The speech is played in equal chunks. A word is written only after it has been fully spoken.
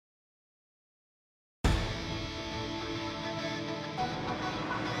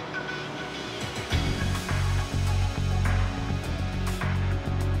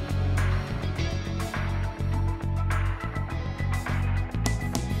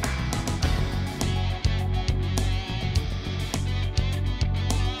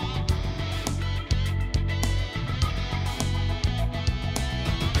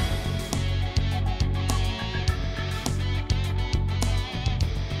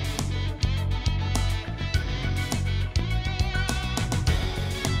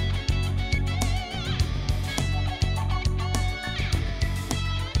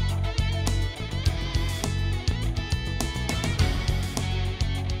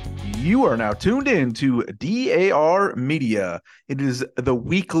You are now tuned in to DAR Media. It is the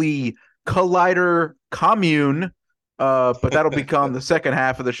weekly Collider commune, but that'll become the second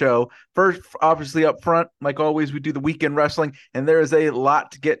half of the show. First, obviously, up front, like always, we do the weekend wrestling, and there is a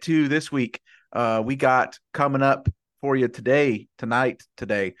lot to get to this week. We got coming up for you today,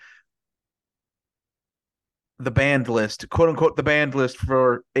 the banned list, quote unquote, the banned list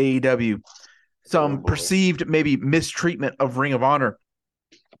for AEW. Some perceived maybe mistreatment of Ring of Honor.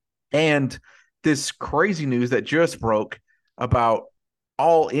 And this crazy news that just broke about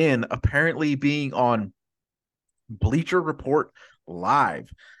All-In apparently being on Bleacher Report Live,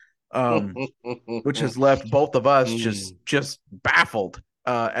 which has left both of us just baffled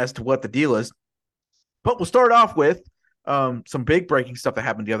as to what the deal is. But we'll start off with some big breaking stuff that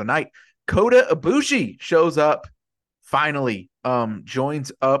happened the other night. Kota Ibushi shows up, finally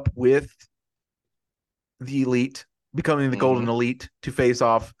joins up with the Elite, becoming the Golden Elite to face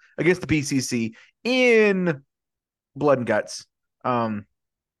off against the BCC in Blood and Guts.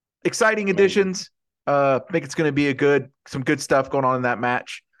 Exciting additions. I think it's going to be some good stuff going on in that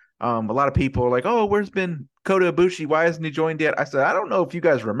match. A lot of people are like, "Oh, where's been Kota Ibushi? Why hasn't he joined yet?" I said, "I don't know if you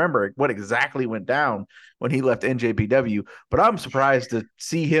guys remember what exactly went down when he left NJPW, but I'm surprised to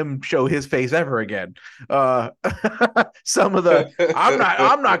see him show his face ever again." Some of the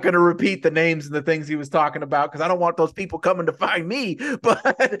I'm not going to repeat the names and the things he was talking about because I don't want those people coming to find me. But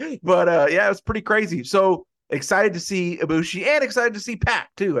yeah, it was pretty crazy. So excited to see Ibushi and excited to see Pac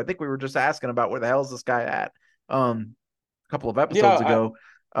too. I think we were just asking about where the hell is this guy at a couple of episodes ago.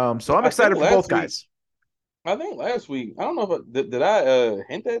 So I'm excited for both guys. I think last week, I don't know if did I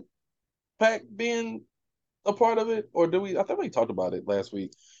hint at Pac being a part of it, or did we? I think we talked about it last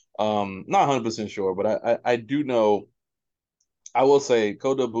week. Not 100% sure, but I do know. I will say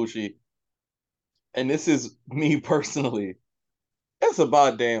Kota Ibushi, and this is me personally. It's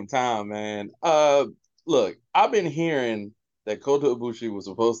about damn time, man. Look, I've been hearing that Kota Ibushi was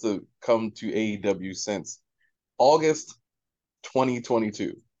supposed to come to AEW since August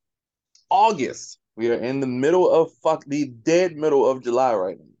 2022. August. We are in the middle of the dead middle of July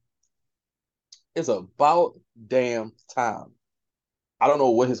right now. It's about damn time. I don't know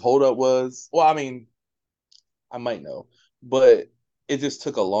what his holdup was. Well, I mean, I might know, but it just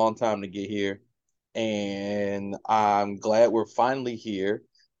took a long time to get here. And I'm glad we're finally here.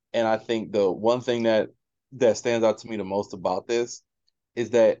 And I think the one thing that stands out to me the most about this is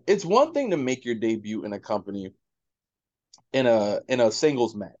that it's one thing to make your debut in a company in a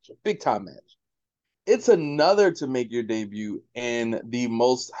singles match, a big time match. It's another to make your debut in the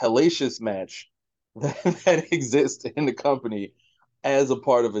most hellacious match that exists in the company as a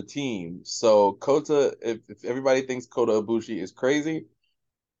part of a team. So Kota, if everybody thinks Kota Ibushi is crazy,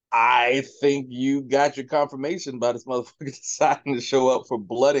 I think you got your confirmation by this motherfucker deciding to show up for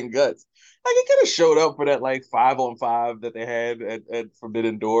Blood and Guts. Like, he could have showed up for that 5-on-5 that they had at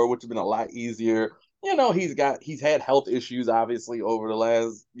Forbidden Door, which would have been a lot easier. You know, he's had health issues obviously over the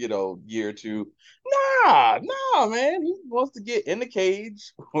last, year or two. Nah, man. He wants to get in the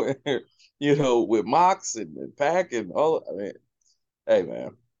cage where, with Mox and Pac and all. I mean, hey,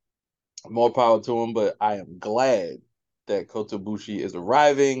 man, more power to him, but I am glad that Kota Ibushi is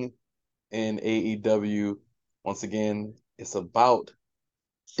arriving in AEW. Once again, it's about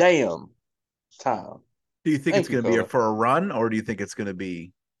damn time. Do you think it's going to be for a run, or do you think it's going to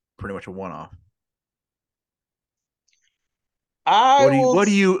be pretty much a one-off? What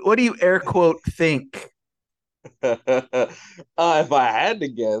do you air quote think? If I had to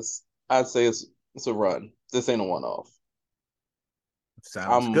guess, I'd say it's a run. This ain't a one-off.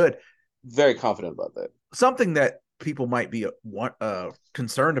 Sounds good. Very confident about that. Something that people might be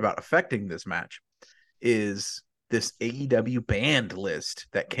concerned about affecting this match is this AEW banned list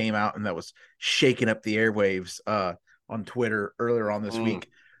that came out and that was shaking up the airwaves on Twitter earlier on this week.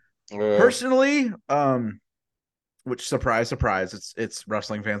 Personally, which surprise, it's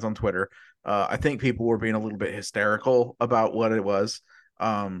wrestling fans on Twitter. I think people were being a little bit hysterical about what it was.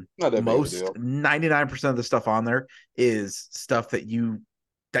 99% of the stuff on there is stuff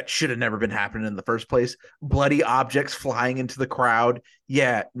that should have never been happening in the first place. Bloody objects flying into the crowd.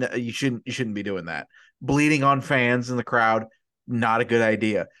 Yeah, no, you shouldn't be doing that. Bleeding on fans in the crowd, not a good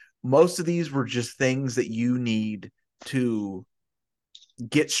idea. Most of these were just things that you need to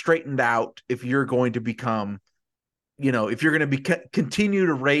get straightened out if you're going to become, if you're going to continue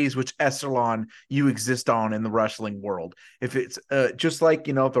to raise which echelon you exist on in the wrestling world. If it's just like,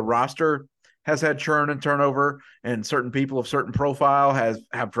 if the roster has had churn and turnover and certain people of certain profile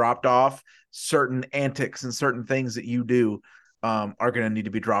have dropped off, certain antics and certain things that you do are going to need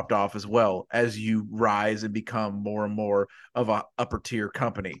to be dropped off as well as you rise and become more and more of a upper tier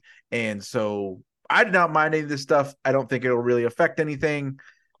company. And so I do not mind any of this stuff. I don't think it'll really affect anything.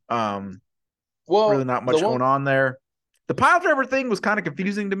 Really Well, not the much one, going on there. The pile driver thing was kind of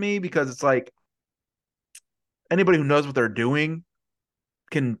confusing to me because it's like anybody who knows what they're doing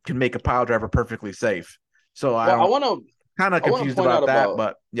can make a pile driver perfectly safe. So I well, don't kind of I want to confused point out about that,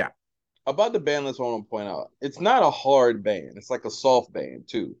 but yeah. about the ban list. I want to point out it's not a hard ban. It's like a soft ban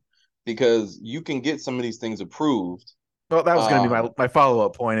too, because you can get some of these things approved. Well, that was going to be Um, my follow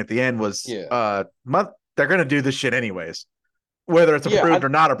up point at the end was yeah, they're going to do this shit anyways, whether it's yeah. approved or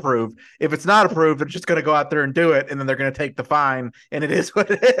not approved. If it's not approved, they're just going to go out there and do it, and then they're going to take the fine, and it is what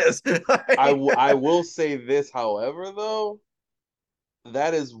it is. I will say this, however, though,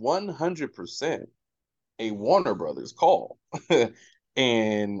 that is 100% a Warner Brothers call.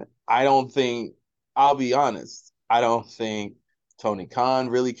 And I don't think, I'll be honest, I don't think Tony Khan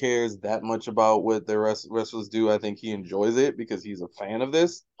really cares that much about what the wrestlers do. I think he enjoys it because he's a fan of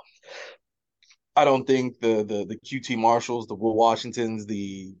this. I don't think the QT Marshalls, the Will Washingtons,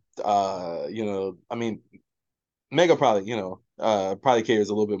 the I mean, Mega probably, probably cares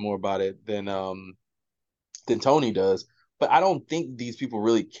a little bit more about it than Tony does. But I don't think these people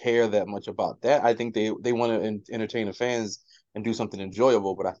really care that much about that. I think they want to entertain the fans and do something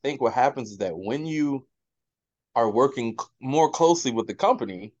enjoyable. But I think what happens is that when you are working more closely with the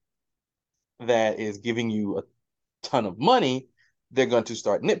company that is giving you a ton of money, they're going to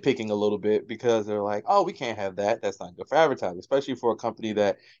start nitpicking a little bit because they're like, oh, we can't have that. That's not good for advertising, especially for a company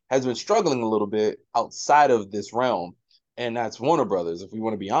that has been struggling a little bit outside of this realm. And that's Warner Brothers. If we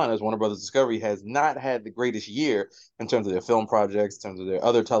want to be honest, Warner Brothers Discovery has not had the greatest year in terms of their film projects, in terms of their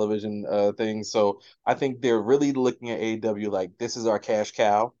other television things. So I think they're really looking at AEW like this is our cash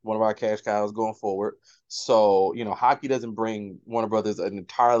cow, one of our cash cows going forward. So, hockey doesn't bring Warner Brothers an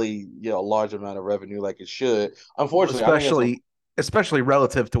entirely, large amount of revenue like it should. Unfortunately, I think that's especially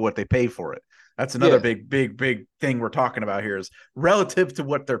relative to what they pay for it. That's another yeah, big thing we're talking about here is relative to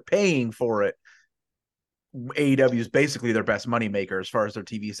what they're paying for it. AEW is basically their best moneymaker as far as their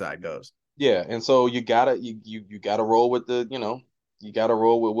TV side goes. yeah. And so you gotta roll with you gotta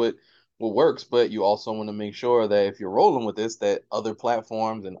roll with what works, but you also want to make sure that if you're rolling with this, that other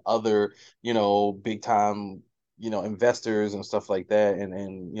platforms and other, big time, investors and stuff like that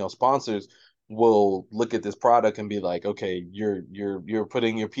and sponsors will look at this product and be like, okay, you're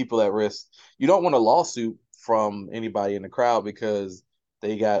putting your people at risk. You don't want a lawsuit from anybody in the crowd because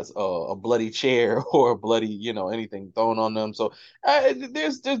they got a bloody chair or a bloody, anything thrown on them. So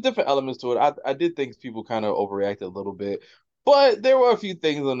there's different elements to it. I did think people kind of overreacted a little bit, but there were a few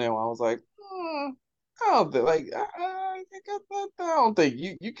things on there where I was like, I don't think like I don't think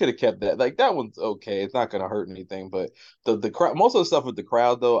you could have kept that. Like that one's okay. It's not gonna hurt anything. But the crowd, most of the stuff with the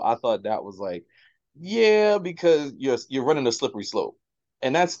crowd though, I thought that was like, yeah, because you're running a slippery slope.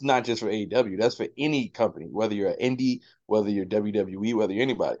 And that's not just for AEW, that's for any company, whether you're an indie, whether you're WWE, whether you're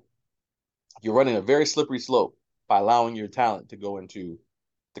anybody. You're running a very slippery slope by allowing your talent to go into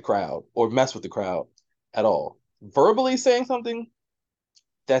the crowd or mess with the crowd at all. Verbally saying something,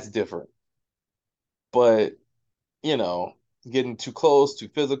 that's different. But, you know, getting too close, too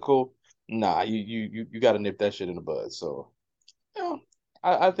physical, nah, you gotta nip that shit in the bud. So, you know,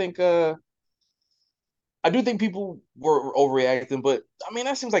 I think I do think people were overreacting, but I mean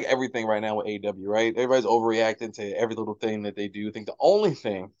that seems like everything right now with AEW, right? Everybody's overreacting to every little thing that they do. I think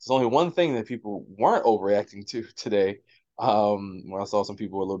there's only one thing that people weren't overreacting to today. When I saw some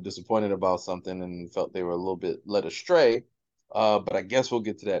people were a little disappointed about something and felt they were a little bit led astray. But I guess we'll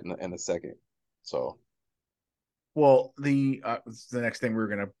get to that in a second. So Well, the next thing we're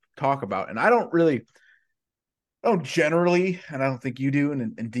going to talk about, and I don't generally, and I don't think you do,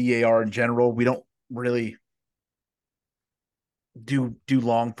 and DAR in general, we don't really do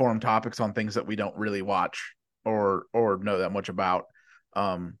long form topics on things that we don't really watch or know that much about.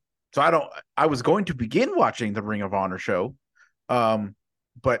 Um, so I was going to begin watching the Ring of Honor show,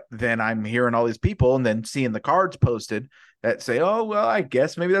 but then I'm hearing all these people and then seeing the cards posted that say, "Oh well, I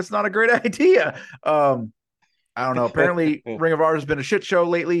guess maybe that's not a great idea." I don't know. Apparently, Ring of Honor has been a shit show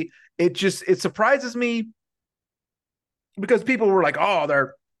lately. It surprises me because people were like, "Oh,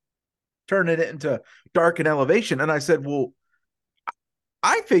 they're turning it into Dark and Elevation," and I said, "Well,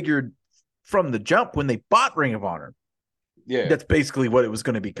 I figured from the jump when they bought Ring of Honor, yeah, that's basically what it was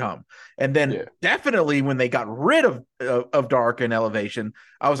going to become. And then yeah, definitely when they got rid of Dark and Elevation,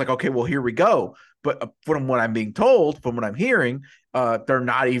 I was like, okay, well here we go. But from what I'm being told, from what I'm hearing, they're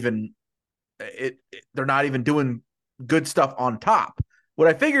not even they're not even doing good stuff on top. What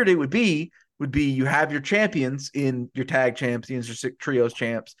I figured it would be would be you have your champions in your tag champions, your trios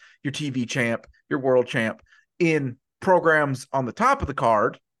champs, your TV champ, your world champ in programs on the top of the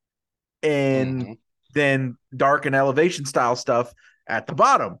card, and then dark and elevation style stuff at the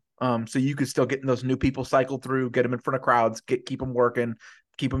bottom. So you could still get those new people cycled through, get them in front of crowds, keep them working,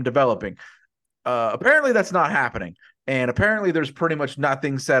 keep them developing. Apparently that's not happening. And apparently there's pretty much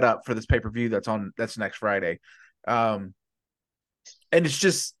nothing set up for this pay-per-view that's next Friday. And it's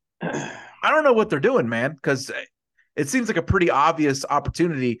just, I don't know what they're doing, man, because it seems like a pretty obvious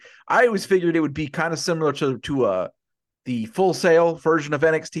opportunity. I always figured it would be kind of similar to the Full Sail version of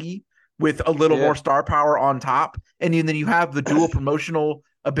NXT with a little more star power on top. And then you have the dual promotional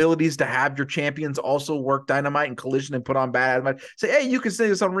abilities to have your champions also work Dynamite and Collision and put on bad Dynamite. Say, hey, you can say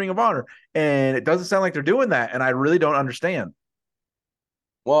this on Ring of Honor. And it doesn't sound like they're doing that. And I really don't understand.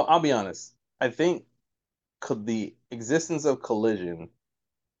 Well, I'll be honest. I think the existence of Collision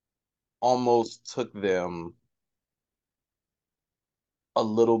almost took them a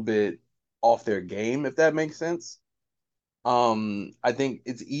little bit off their game, if that makes sense. I think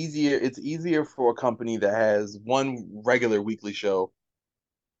it's easier for a company that has one regular weekly show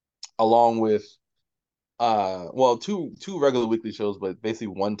along with two regular weekly shows, but basically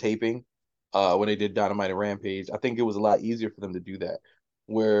one taping when they did Dynamite and Rampage. I think it was a lot easier for them to do that.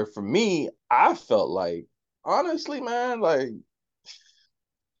 Where for me, I felt like, honestly, man,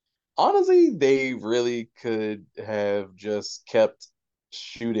 they really could have just kept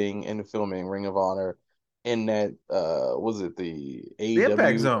shooting and filming Ring of Honor in that was it the AEW, the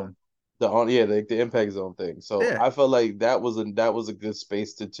Impact Zone, the Impact Zone thing. So yeah. I felt like that was a good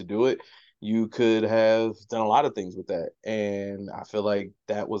space to do it. You could have done a lot of things with that, and I feel like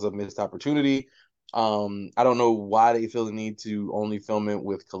that was a missed opportunity. I don't know why they feel the need to only film it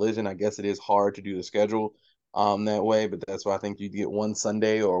with Collision. I guess it is hard to do the schedule that way, but that's why I think you get one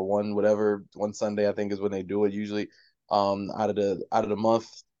Sunday or one Sunday I think is when they do it usually. Out of the month,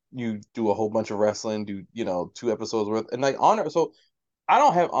 you do a whole bunch of wrestling, do 2 episodes worth, and like Honor. So I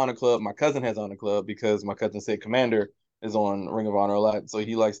don't have Honor Club. My cousin has Honor Club because my cousin said Commander is on Ring of Honor a lot, so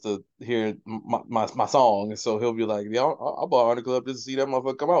he likes to hear my song. So he'll be like, "Yeah, I'll buy Honor Club just to see that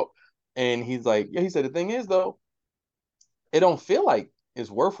motherfucker come out." And he's like, "Yeah." He said, "The thing is though, it don't feel like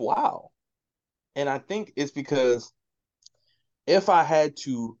it's worthwhile." And I think it's because if I had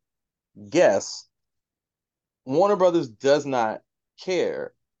to guess, Warner Brothers does not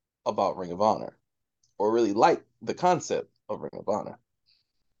care about Ring of Honor or really like the concept of Ring of Honor.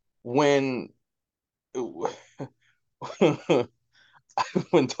 When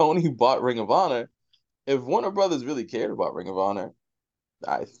when Tony bought Ring of Honor, if Warner Brothers really cared about Ring of Honor,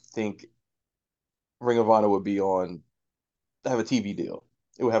 I think Ring of Honor would have a TV deal.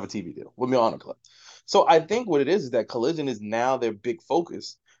 It would have a TV deal with me Honor Club. So I think what it is that Collision is now their big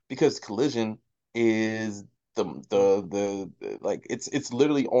focus because Collision is the like it's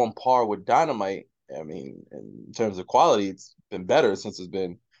literally on par with Dynamite. I mean, in terms of quality, it's been better since it's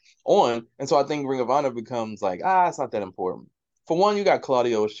been on. And so I think Ring of Honor becomes like, it's not that important. For one, you got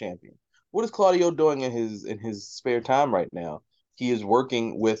Claudio as champion. What is Claudio doing in his spare time right now? He is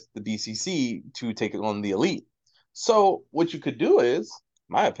working with the BCC to take on the Elite. So what you could do is,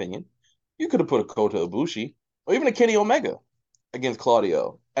 my opinion, you could have put a Kota Ibushi or even a Kenny Omega against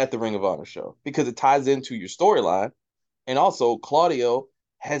Claudio at the Ring of Honor show because it ties into your storyline. And also, Claudio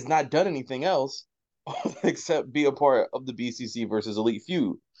has not done anything else except be a part of the BCC versus Elite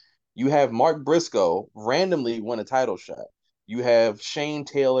feud. You have Mark Briscoe randomly win a title shot. You have Shane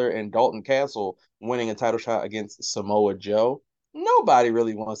Taylor and Dalton Castle winning a title shot against Samoa Joe. Nobody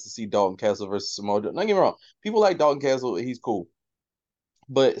really wants to see Dalton Castle versus Samoa Joe. Don't get me wrong. People like Dalton Castle. He's cool.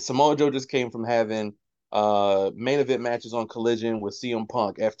 But Samoa Joe just came from having main event matches on Collision with CM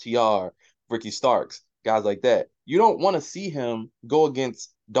Punk, FTR, Ricky Starks, guys like that. You don't want to see him go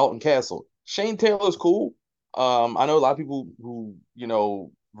against Dalton Castle. Shane Taylor's cool. I know a lot of people who,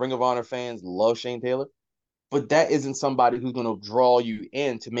 Ring of Honor fans love Shane Taylor, but that isn't somebody who's going to draw you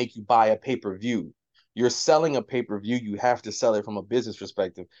in to make you buy a pay-per-view. You're selling a pay-per-view. You have to sell it from a business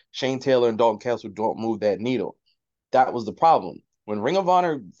perspective. Shane Taylor and Dalton Castle don't move that needle. That was the problem. When Ring of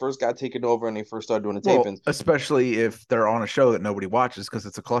Honor first got taken over and they first started doing the tapings, especially if they're on a show that nobody watches because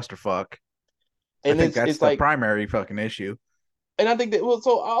it's a clusterfuck. And I think that's the primary fucking issue. And I think that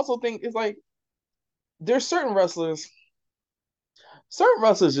so I also think it's like there's certain wrestlers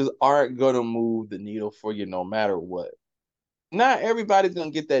just aren't gonna move the needle for you no matter what. Not everybody's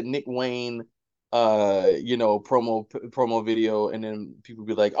gonna get that Nick Wayne promo video and then people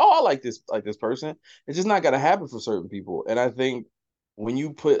be like, oh, I like this person. It's just not gonna happen for certain people. And I think when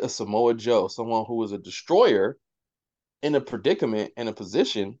you put a Samoa Joe, someone who is a destroyer, in a predicament, in a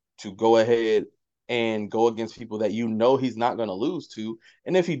position to go ahead and go against people that you know he's not going to lose to.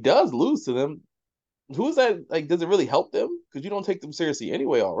 And if he does lose to them, who's that? Like, does it really help them? Because you don't take them seriously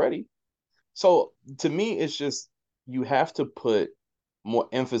anyway already. So to me, it's just you have to put more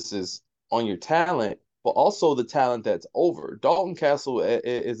emphasis on your talent, but also the talent that's over. Dalton Castle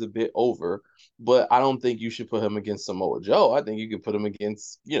is a bit over, but I don't think you should put him against Samoa Joe. I think you could put him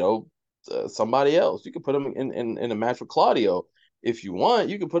against, somebody else. You could put him in a match with Claudio if you want.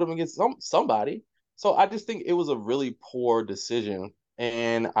 You could put him against somebody. So I just think it was a really poor decision.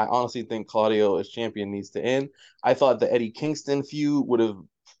 And I honestly think Claudio as champion needs to end. I thought the Eddie Kingston feud would have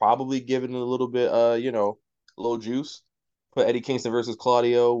probably given it a little bit, a little juice. Put Eddie Kingston versus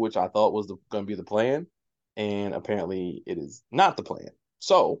Claudio, which I thought was going to be the plan, and apparently it is not the plan.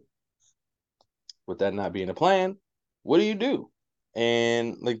 So, with that not being a plan, what do you do?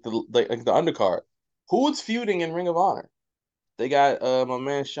 And like the undercard, who's feuding in Ring of Honor? They got my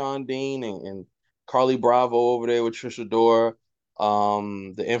man Sean Dean and Carly Bravo over there with Trisha Dora,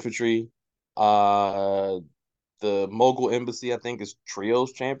 the Infantry, the Mogul Embassy, I think is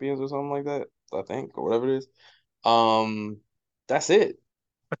Trios Champions or something like that. I think, or whatever it is. That's it.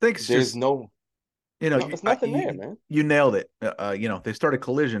 I think it's There's just, no, it's nothing there, man. You nailed it. They started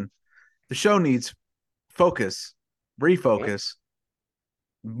Collision. The show needs focus, refocus,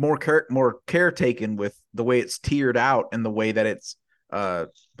 more care taken with the way it's tiered out and the way that it's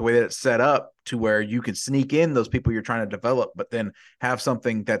set up to where you can sneak in those people you're trying to develop, but then have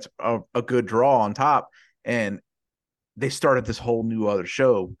something that's a good draw on top. And they started this whole new other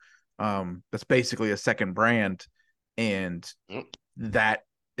show that's basically a second brand, and that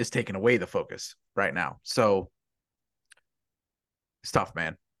is taking away the focus right now. So it's tough,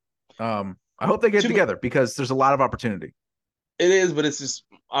 man. I hope they get together because there's a lot of opportunity. It is, but it's just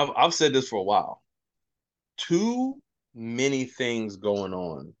I've said this for a while. Too many things going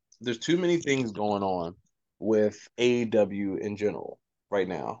on. There's too many things going on with AEW in general right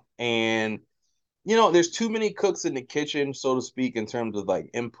now. And there's too many cooks in the kitchen, so to speak, in terms of like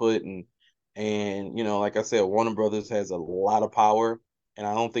input and like I said, Warner Brothers has a lot of power, and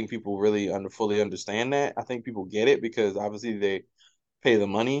I don't think people really fully understand that. I think people get it because obviously they pay the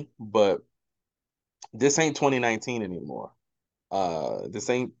money, but this ain't 2019 anymore. This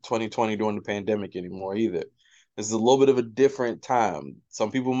ain't 2020 during the pandemic anymore either. This is a little bit of a different time.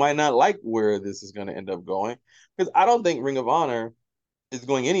 Some people might not like where this is going to end up going because I don't think Ring of Honor is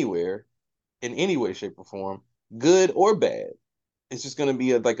going anywhere in any way, shape, or form, good or bad. It's just going to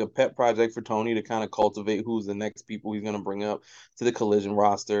be like a pet project for Tony to kind of cultivate who's the next people he's going to bring up to the Collision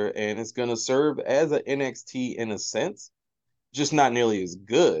roster, and it's going to serve as an NXT in a sense, just not nearly as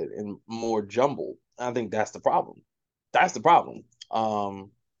good and more jumbled. I think that's the problem. That's the problem.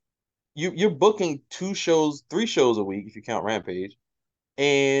 You're booking 3 shows a week if you count Rampage,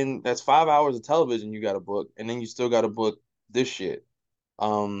 and that's 5 hours of television you got to book, and then you still got to book this shit.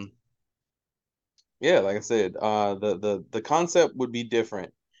 Yeah, like I said, the concept would be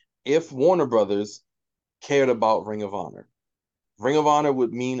different if Warner Brothers cared about Ring of Honor. Ring of Honor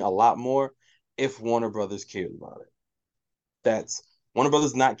would mean a lot more if Warner Brothers cared about it. That's Warner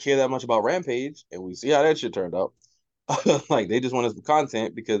Brothers not care that much about Rampage, and we see how that shit turned out. Like they just wanted some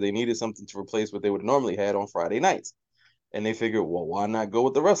content because they needed something to replace what they would normally had on Friday nights. And they figured, well, why not go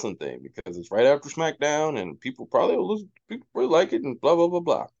with the wrestling thing? Because it's right after SmackDown and people really like it and blah blah blah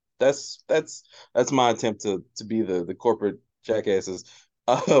blah. That's my attempt to be the corporate jackasses.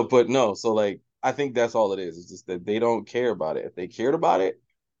 But no, so like I think that's all it is. It's just that they don't care about it. If they cared about it,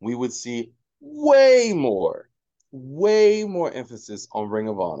 we would see way more emphasis on Ring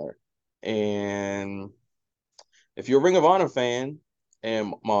of Honor. And if you're a Ring of Honor fan,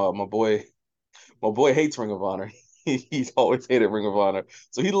 and my boy hates Ring of Honor. He's always hated Ring of Honor.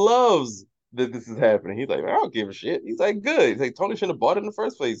 So he loves that this is happening. He's like, I don't give a shit. He's like, good. He's like, Tony should have bought it in the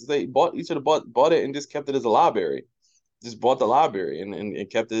first place. He's like, he should have bought it and just kept it as a library. Just bought the library and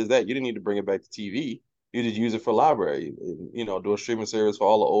kept it as that. You didn't need to bring it back to TV. You just use it for library. And, do a streaming service for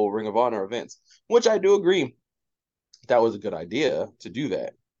all the old Ring of Honor events, which I do agree. That was a good idea to do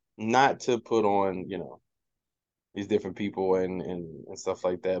that. Not to put on, these different people and stuff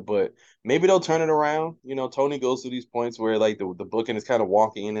like that. But maybe they'll turn it around. Tony goes through these points where like the booking is kind of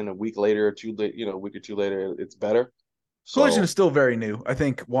walking in, and a week later or two, a week or two later, it's better. Collision is still very new. I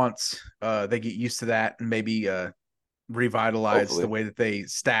think once they get used to that and maybe revitalize hopefully the way that they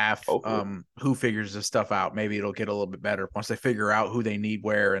staff, who figures this stuff out, maybe it'll get a little bit better once they figure out who they need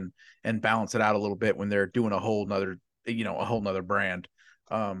where and balance it out a little bit when they're doing a whole nother brand.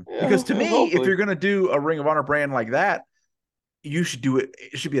 Because to me, if you're going to do a Ring of Honor brand like that, you should do it.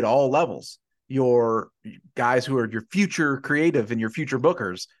 It should be at all levels. Your guys who are your future creative and your future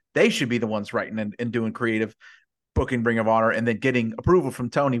bookers They should be the ones writing and doing creative booking Ring of Honor and then getting approval from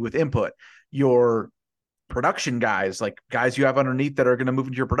Tony with input. Your production guys, like guys you have underneath that are going to move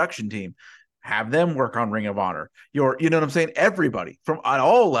into your production team, have them work on Ring of Honor. You know what I'm saying? Everybody from at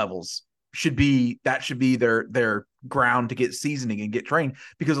all levels should be their ground to get seasoning and get trained,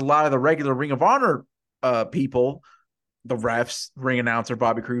 because a lot of the regular Ring of Honor people, the refs, ring announcer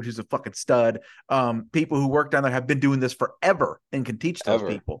Bobby Crude, who's a fucking stud, people who work down there have been doing this forever and can teach those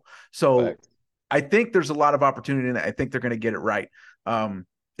people. So fact. I think there's a lot of opportunity, and I think they're going to get it right.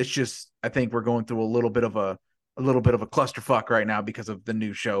 It's just, I think we're going through a little bit of a clusterfuck right now because of the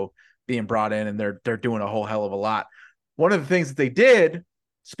new show being brought in, and they're doing a whole hell of a lot. One of the things that they did,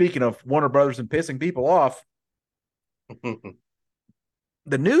 speaking of Warner Brothers and pissing people off,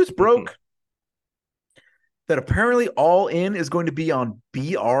 the news broke that apparently All In is going to be on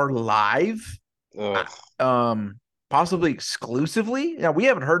BR Live, possibly exclusively. Now, we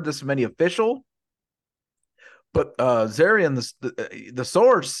haven't heard this from any official, but Zarian, the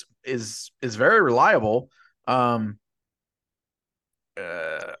source is very reliable. I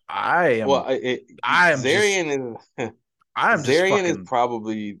am. Well, Zarian is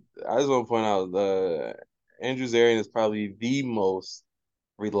probably. I just want to point out Andrew Zarian is probably the most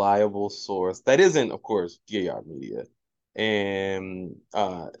reliable source that isn't, of course, DAR Media and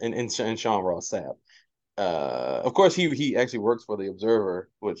Sean Ross Sapp. Of course, he actually works for the Observer,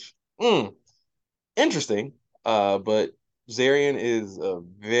 which interesting. But Zarian is a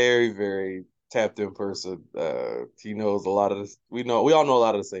very, very tapped in person. He knows a lot of this. We all know a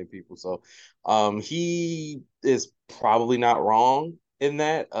lot of the same people. So he is probably not wrong in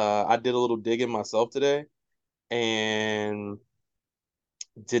that. I did a little digging myself today and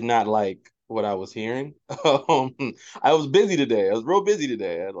did not like what I was hearing. I was busy today. I was real busy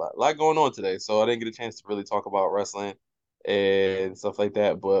today. I had a lot going on today, so I didn't get a chance to really talk about wrestling and stuff like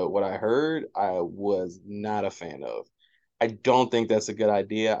that. But what I heard, I was not a fan of. I don't think that's a good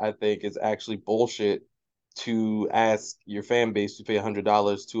idea. I think it's actually bullshit to ask your fan base to pay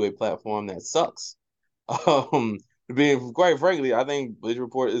 $100 to a platform that sucks. Being quite frankly, I think Bleacher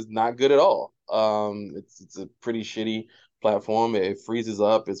Report is not good at all. It's a pretty shitty platform. It freezes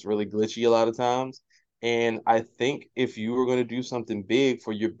up. It's really glitchy a lot of times. And I think if you were going to do something big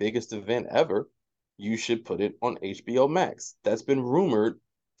for your biggest event ever, you should put it on HBO Max. That's been rumored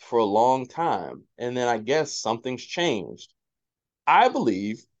for a long time. And then I guess something's changed. I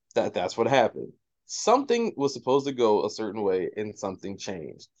believe that that's what happened. Something was supposed to go a certain way and something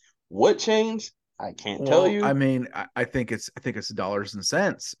changed. What changed? I can't tell you. I mean, I think it's dollars and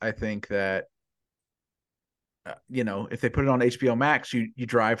cents. I think that if they put it on HBO Max, you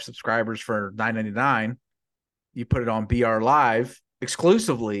drive subscribers for $9.99. You put it on BR Live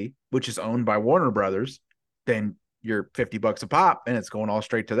exclusively, which is owned by Warner Brothers, then you're $50 a pop, and it's going all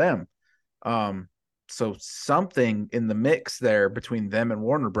straight to them. So something in the mix there between them and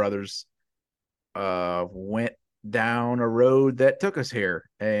Warner Brothers went down a road that took us here,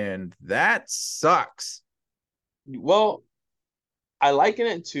 and that sucks. Well, I liken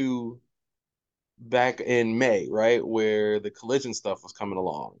it to back in May, right, where the Collision stuff was coming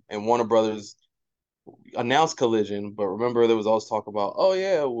along, and Warner Brothers announced Collision, but remember there was always talk about, oh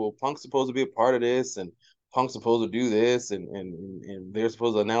yeah, well, Punk's supposed to be a part of this, and Punk's supposed to do this, and they're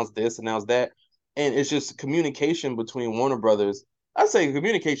supposed to announce this, announce that, and it's just communication between Warner Brothers. I'd say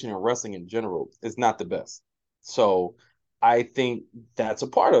communication in wrestling in general is not the best. So I think that's a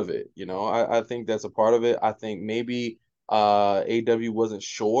part of it. I think that's a part of it. I think maybe AEW wasn't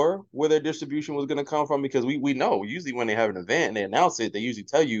sure where their distribution was going to come from, because we know usually when they have an event and they announce it, they usually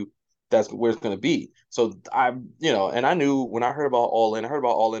tell you that's where it's going to be. So and I knew when I heard about All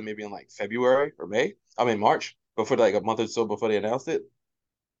In maybe in like February or March, before like a month or so before they announced it.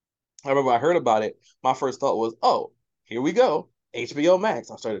 I remember I heard about it. My first thought was, oh, here we go. HBO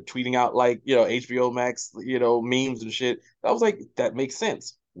Max. I started tweeting out like, HBO Max, memes and shit. I was like, that makes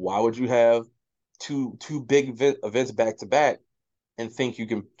sense. Why would you have two big events back to back and think you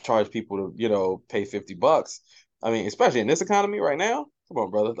can charge people to, pay $50? I mean, especially in this economy right now. Come on,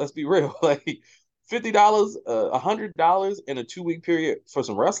 brother. Let's be real. Like $50, $100 in a 2-week period for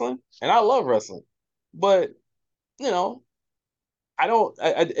some wrestling. And I love wrestling, but it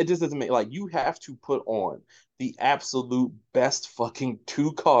just doesn't make, like, you have to put on the absolute best fucking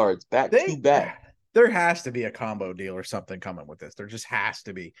 2 cards back to back. There has to be a combo deal or something coming with this. There just has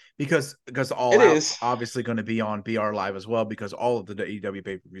to be, because All Out's obviously going to be on BR Live as well, because all of the AEW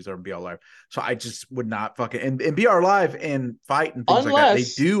pay-per-views are on BR Live. So I just would not fucking and BR Live and Fight and things like that. They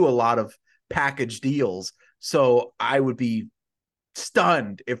do a lot of package deals. So I would be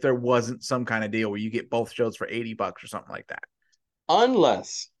stunned if there wasn't some kind of deal where you get both shows for $80 or something like that.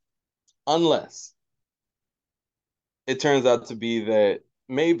 Unless Unless it turns out to be that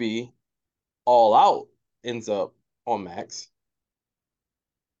maybe All Out ends up on Max,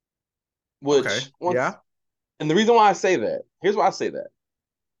 Okay. which Yeah. once, and the reason why I say that, here's why I say that.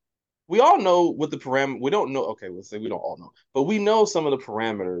 We all know what the parameter. We don't know. Okay, we'll say we don't all know, but we know some of the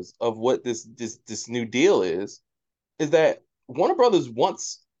parameters of what this new deal is. Is that Warner Brothers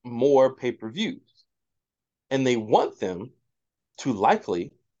wants more pay-per-views, and they want them to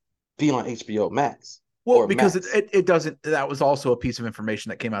likely be on HBO Max Well, or because Max. it doesn't. That was also a piece of information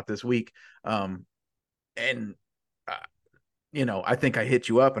that came out this week, and uh, I think I hit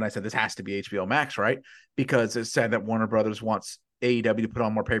you up and I said this has to be HBO Max, right? Because it said that Warner Brothers wants AEW to put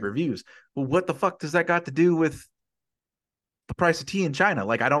on more pay-per-views. Well, what the fuck does that got to do with the price of tea in China?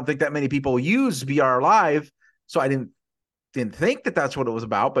 Like, I don't think that many people use VR Live, so I didn't think that that's what it was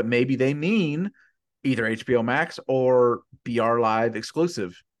about. But maybe they mean either HBO Max or BR Live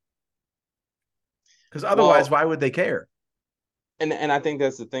exclusive. Because otherwise, Well, why would they care? and I think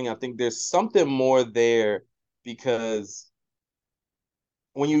that's the thing. I think there's something more there because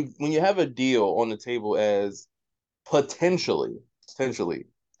when you have a deal on the table as potentially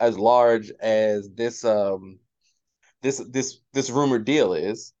as large as this rumored deal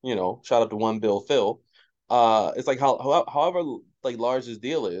is, shout out to One Bill Phil. It's like however like large this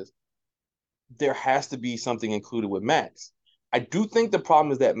deal is, there has to be something included with Max. I do think the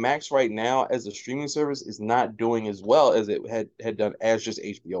problem is that Max right now as a streaming service is not doing as well as it had done as just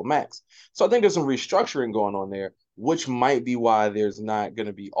HBO Max. So I think there's some restructuring going on there, which might be why there's not going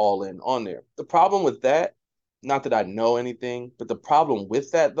to be All In on there. The problem with that, not that I know anything, but the problem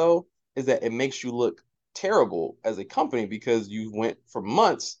with that though is that it makes you look terrible as a company because you went for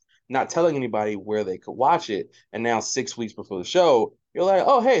months not telling anybody where they could watch it, and now 6 weeks before the show, you're like,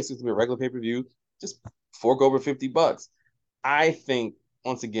 oh hey, it's going to be a regular pay-per-view, just fork over $50. I think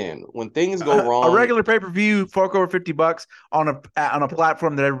once again, when things go A wrong, regular pay-per-view, fork over $50 on a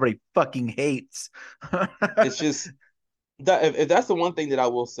platform that everybody fucking hates. it's just that if that's the one thing that I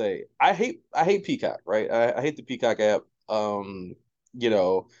will say, I hate Peacock, right? I hate the Peacock app. You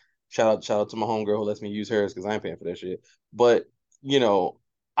know, shout out to my homegirl who lets me use hers because I ain't paying for that shit. But you know,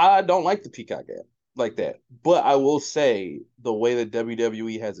 I don't like the Peacock app like that. But I will say the way that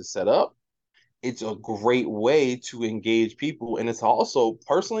WWE has it set up, it's a great way to engage people. And it's also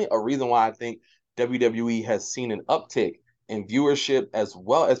personally a reason why I think WWE has seen an uptick in viewership as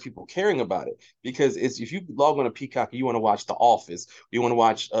well as people caring about it. Because it's if you log on to Peacock and you want to watch The Office, you want to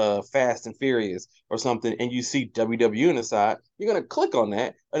watch Fast and Furious or something, and you see WWE on the side, you're gonna click on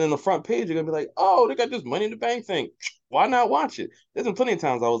that, and then the front page, you're gonna be like, oh, they got this Money in the Bank thing. Why not watch it? There's been plenty of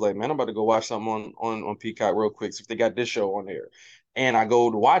times I was like, man, I'm about to go watch something on Peacock real quick, see if they got this show on there. And I go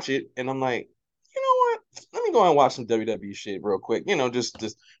to watch it, and I'm like, you know what? Let me go and watch some WWE shit real quick.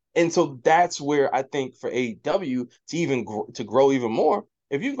 Just and so that's where I think for AEW to even to grow even more,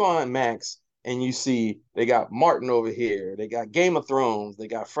 if you go on Max and you see they got Martin over here, they got Game of Thrones, they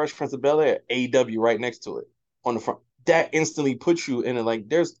got Fresh Prince of Bel-Air, AEW right next to it on the front. That instantly puts you in like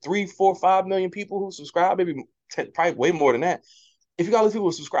there's 3, 4, 5 million people who subscribe, maybe 10, probably way more than that. If you got all these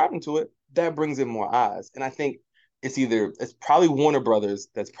people subscribing to it, that brings in more eyes. And I think it's probably Warner Brothers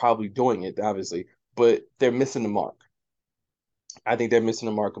that's probably doing it, obviously, but they're missing the mark. I think they're missing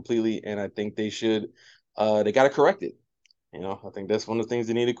the mark completely, and I think they got to correct it. I think that's one of the things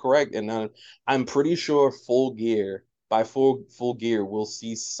they need to correct. And I'm pretty sure Full Gear, we'll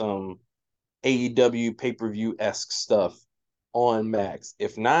see some AEW pay-per-view esque stuff on Max.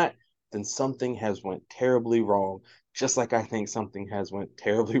 If not, then something has went terribly wrong. Just like I think something has went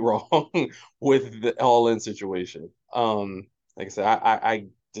terribly wrong with the All-In situation. Like I said, I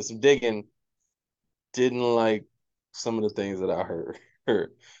did some digging, didn't like some of the things that I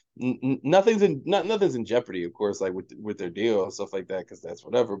heard. Nothing's in jeopardy, of course, like with their deal and stuff like that, because that's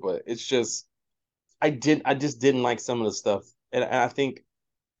whatever. But it's just I just didn't like some of the stuff, and I think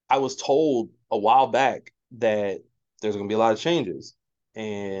I was told a while back that there's going to be a lot of changes,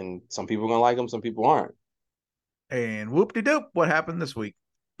 and some people are going to like them, some people aren't. And whoop-de-doop, what happened this week?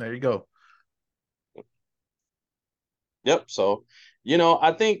 There you go. Yep. So,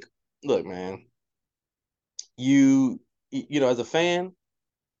 I think, look, man, as a fan,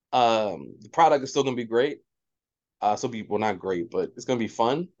 the product is still going to be great. Some people not great, but it's going to be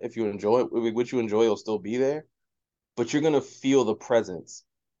fun if you enjoy it. What you enjoy will still be there, but you're going to feel the presence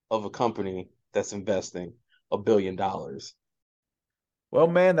of a company that's investing $1 billion. Well,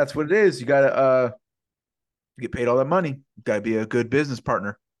 man, that's what it is. You gotta get paid all that money. You gotta be a good business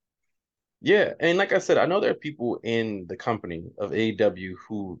partner. Yeah, and like I said, I know there are people in the company of AEW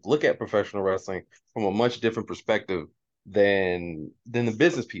who look at professional wrestling from a much different perspective than the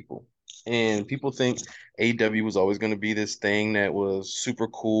business people. And people think AEW was always going to be this thing that was super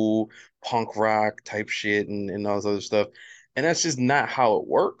cool, punk rock type shit and all this other stuff. And that's just not how it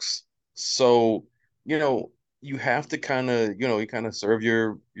works. So, you know, you have to kind of, you kind of serve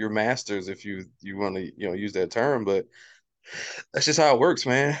your masters if you want to, use that term, but that's just how it works,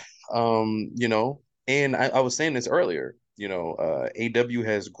 man. And I was saying this earlier, AEW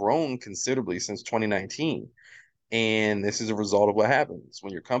has grown considerably since 2019. And this is a result of what happens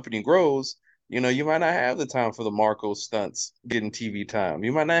when your company grows. You might not have the time for the Marco stunts getting TV time.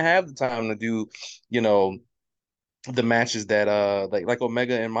 You might not have the time to do, you know, the matches that like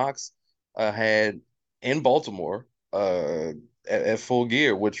Omega and Mox had in Baltimore at Full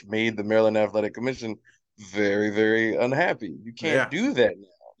Gear, which made the Maryland Athletic Commission very, very unhappy. You can't Yeah. do that now.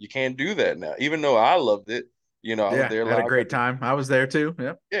 You can't do that now. Even though I loved it, I was Yeah. there I had a live. great time. I was there too.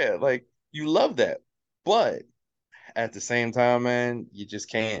 Yeah. Yeah, like you love that. But at the same time, man, you just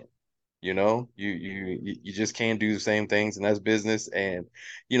can't. You just can't do the same things, and that's business. And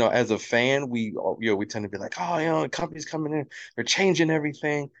as a fan, we tend to be like, oh, the company's coming in, they're changing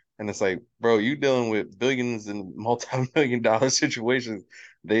everything, and it's like, bro, you dealing with billions and multi-million dollar situations.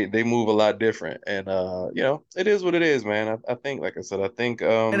 They move a lot different, and it is what it is, man. I think, like I said, I think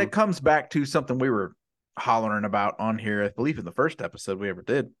And it comes back to something we were hollering about on here, I believe in the first episode we ever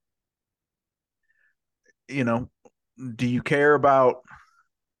did. You know, do you care about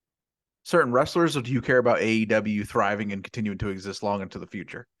certain wrestlers or do you care about AEW thriving and continuing to exist long into the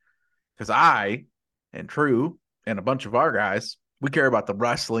future? Because I and Tru and a bunch of our guys, we care about the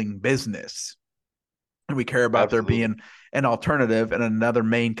wrestling business. And we care about there absolutely. being an alternative and another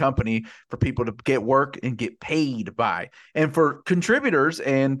main company for people to get work and get paid by, and for contributors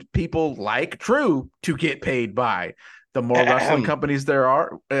and people like Tru to get paid by. The more wrestling Ahem. companies there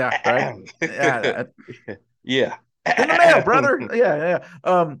are, yeah, right. Ahem. Yeah, Yeah. in the mail, Ahem. brother. Yeah,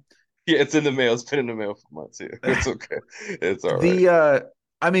 yeah. Yeah, it's in the mail. It's been in the mail for months here. It's okay. It's all right. The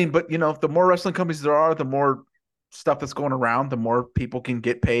I mean, but the more wrestling companies there are, the more stuff that's going around, the more people can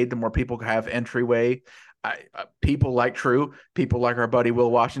get paid, the more people have entryway. People like Tru, people like our buddy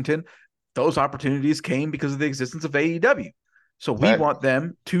Will Washington, those opportunities came because of the existence of AEW. So we Fact. want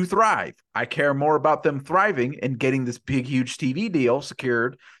them to thrive. I care more about them thriving and getting this big, huge TV deal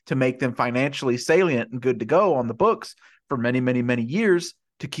secured to make them financially salient and good to go on the books for many, many, many years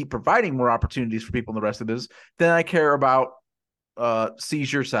to keep providing more opportunities for people in the rest of the business than I care about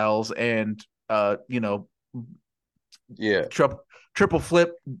seizure cells and Yeah. triple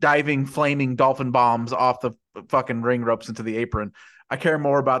flip diving flaming dolphin bombs off the fucking ring ropes into the apron. I care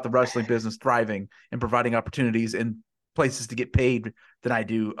more about the wrestling business thriving and providing opportunities and places to get paid than I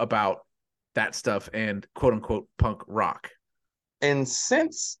do about that stuff and quote unquote punk rock. And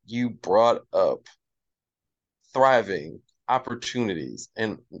since you brought up thriving opportunities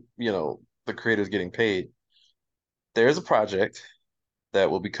and the creators getting paid, there's a project that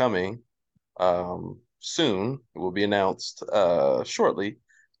will be coming soon. It will be announced shortly.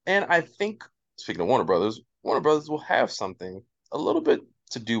 And I think, speaking of Warner Brothers will have something a little bit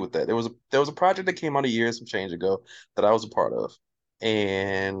to do with that. There was a project that came out a year, some change ago, that I was a part of.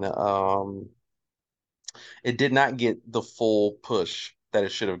 And it did not get the full push that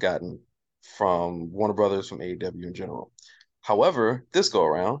it should have gotten from Warner Brothers, from AEW in general. However, this go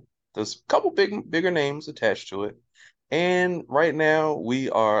around, there's a couple bigger names attached to it. And right now,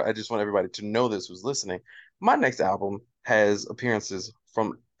 I just want everybody to know this who's listening. My next album has appearances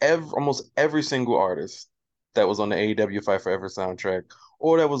from almost every single artist that was on the AEW Fight Forever soundtrack,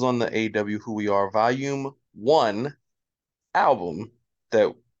 or that was on the AEW Who We Are Volume 1 album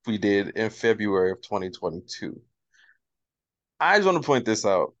that we did in February of 2022. I just want to point this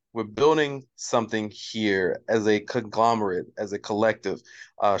out. We're building something here as a conglomerate, as a collective.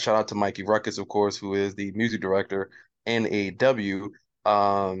 Shout out to Mikey Ruckus, of course, who is the music director in AEW,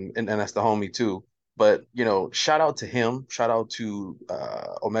 and that's the homie too. But shout out to him. Shout out to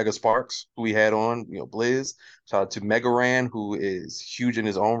Omega Sparks, who we had on. Blizz. Shout out to Megaran, who is huge in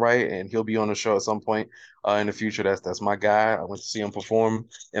his own right, and he'll be on the show at some point in the future. That's my guy. I went to see him perform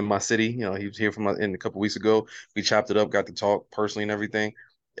in my city. He was here in a couple weeks ago. We chopped it up, got to talk personally and everything.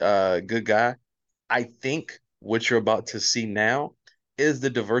 Good guy. I think what you're about to see now is the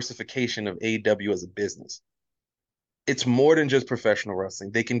diversification of AEW as a business. It's more than just professional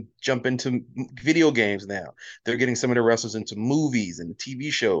wrestling. They can jump into video games now. They're getting some of the wrestlers into movies and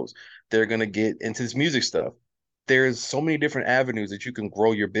TV shows. They're going to get into this music stuff. There's so many different avenues that you can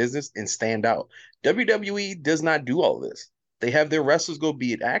grow your business and stand out. WWE does not do all this. They have their wrestlers go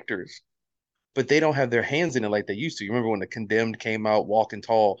be it actors, but they don't have their hands in it like they used to. You remember when the Condemned came out, Walking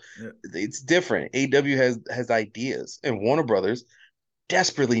Tall? Yeah. It's different. AEW has ideas, and Warner Brothers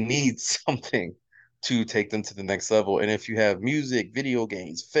desperately need something to take them to the next level. And if you have music, video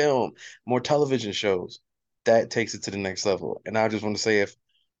games, film, more television shows, that takes it to the next level. And I just want to say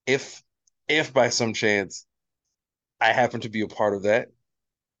if if by some chance I happen to be a part of that,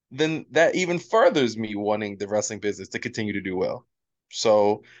 then that even furthers me wanting the wrestling business to continue to do well.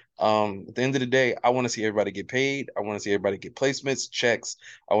 So at the end of the day, I want to see everybody get paid. I want to see everybody get placements, checks.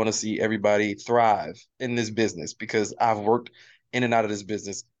 I want to see everybody thrive in this business because I've worked in and out of this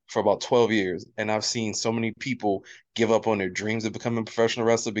business for about 12 years and I've seen so many people give up on their dreams of becoming a professional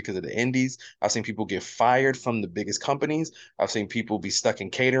wrestler because of the indies. I've seen people get fired from the biggest companies. I've seen people be stuck in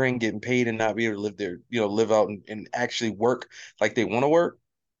catering, getting paid and not be able to live their, live out and actually work like they want to work.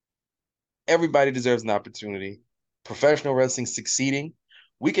 Everybody deserves an opportunity. Professional wrestling succeeding.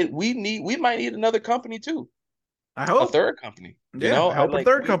 We might need another company too. I A hope. third company. Yeah, I hope a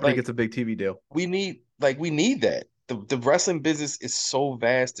third company like gets a big TV deal. we need that. The wrestling business is so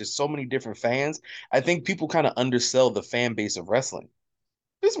vast. There's so many different fans. I think people kind of undersell the fan base of wrestling.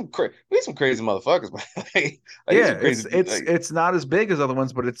 We some crazy motherfuckers, man. These Yeah, some crazy it's not as big as other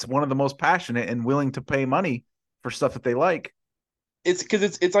ones, but it's one of the most passionate and willing to pay money for stuff that they like. it's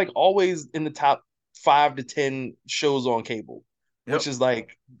because it's like always in the top 5 to 10 shows on cable, which Yep. is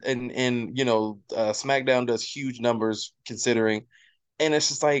like SmackDown does huge numbers considering, and it's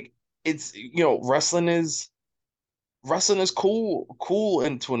just like it's wrestling is cool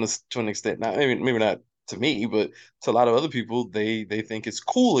and to an extent. Not maybe not to me, but to a lot of other people, they think it's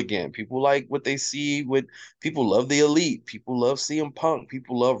cool again. People like what they see. With people love the Elite. People love CM Punk.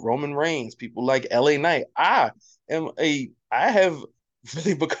 People love Roman Reigns. People like LA Knight. I have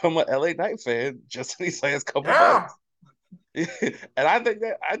really become a LA Knight fan just in these last couple Yeah. months. And I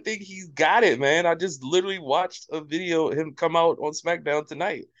think he's got it, man. I just literally watched a video of him come out on SmackDown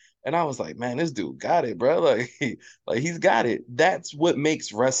tonight. And I was like, man, this dude got it, bro. Like he's got it. That's what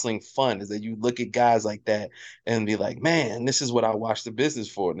makes wrestling fun, is that you look at guys like that and be like, man, this is what I watch the business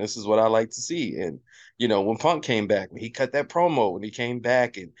for, and this is what I like to see. And when Punk came back, when he cut that promo, when he came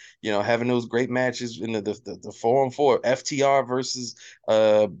back, and having those great matches in the 4-on-4, FTR versus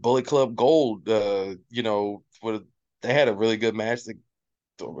Bullet Club Gold, for they had a really good match. I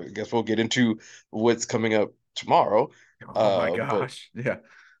guess we'll get into what's coming up tomorrow. Oh my But gosh. Yeah.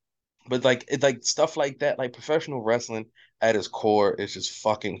 like it's like stuff like that, like professional wrestling at its core is just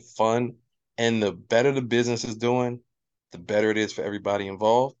fucking fun. And the better the business is doing, the better it is for everybody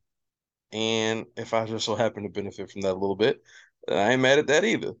involved. And if I just so happen to benefit from that a little bit, then I ain't mad at that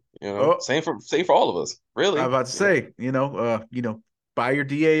either. Oh, Same for all of us, I'm really. about to say, buy your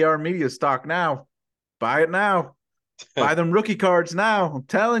DAR media stock now. Buy it now. Buy them rookie cards now. I'm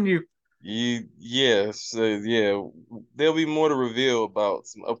telling you. Yeah, there'll be more to reveal about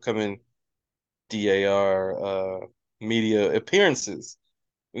some upcoming DAR media appearances.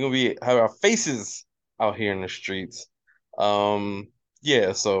 We're gonna have our faces out here in the streets. Um,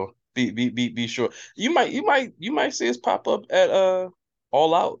 yeah, so be sure. You might see us pop up at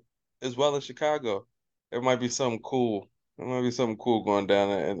All Out as well in Chicago. There might be something cool. There might be something cool going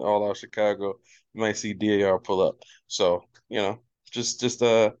down in All Out Chicago. You might see DAR pull up. So, just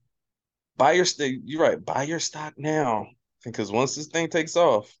buy your stock. You're right. Buy your stock now, because once this thing takes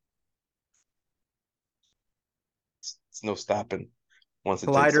off, it's no stopping. Once it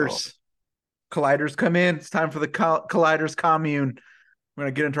takes off. Colliders come in. It's time for the Colliders commune. We're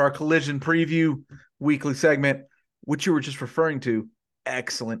going to get into our collision preview weekly segment, which you were just referring to.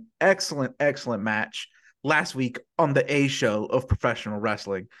 Excellent, excellent, excellent match last week on the A show of professional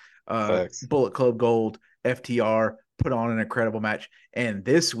wrestling. Facts. Bullet Club Gold, FTR put on an incredible match. And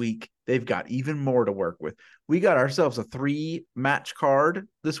this week, they've got even more to work with. We got ourselves a 3-match card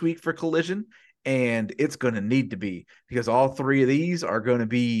this week for Collision, and it's going to need to be, because all 3 of these are going to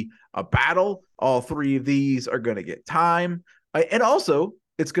be a battle. All 3 of these are going to get time. And also,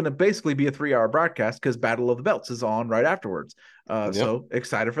 it's going to basically be a 3-hour broadcast because Battle of the Belts is on right afterwards. Yep. So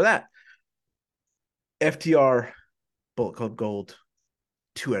excited for that. FTR, Bullet Club Gold,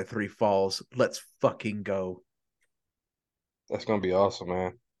 2 out of 3 falls. Let's fucking go. That's gonna be awesome,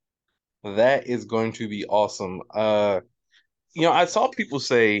 man. That is going to be awesome. I saw people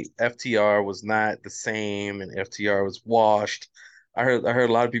say FTR was not the same and FTR was washed. I heard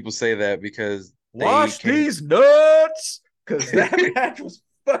a lot of people say that because they Wash came. these nuts, because that match was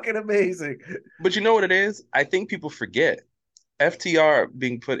fucking amazing. But you know what it is? I think people forget FTR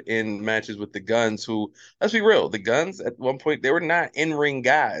being put in matches with the Guns, who, let's be real, the Guns at one point, they were not in-ring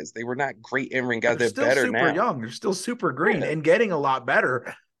guys. They were not great in-ring guys. They're They're still better super now. young. They're still super green Yeah. and getting a lot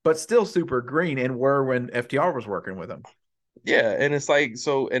better, but still super green, and were when FTR was working with them. Yeah, and it's like,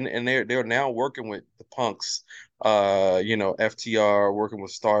 so, and they're now working with the Punks, FTR working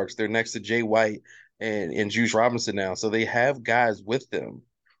with Starks. They're next to Jay White and Juice Robinson now. So they have guys with them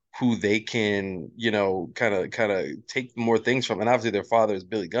who they can, kind of take more things from. And obviously their father is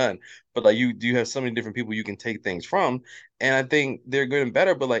Billy Gunn, but like you have so many different people you can take things from. And I think they're getting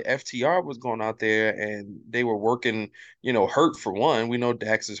better, but like FTR was going out there and they were working, hurt for one. We know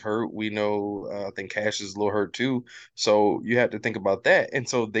Dax is hurt. We know I think Cash is a little hurt too. So you have to think about that. And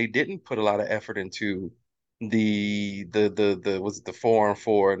so they didn't put a lot of effort into the was it the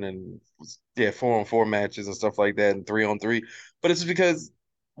 4-on-4 and then 4-on-4 matches and stuff like that and 3-on-3. But it's because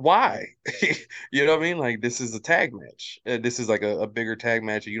why? You know what I mean? Like this is a tag match. This is like a bigger tag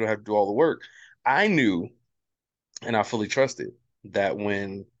match and you don't have to do all the work. I knew and I fully trusted that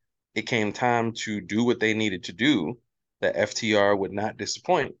when it came time to do what they needed to do, that FTR would not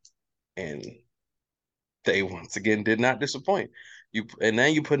disappoint. And they once again did not disappoint. And now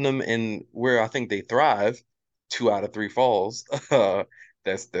you putting them in where I think they thrive, 2 out of 3 falls.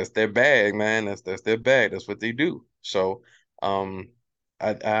 That's their bag, man. That's their bag. That's what they do. So I'm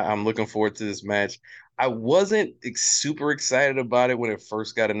looking forward to this match. I wasn't super excited about it when it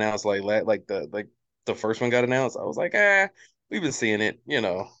first got announced, like the first one got announced. I was like, we've been seeing it,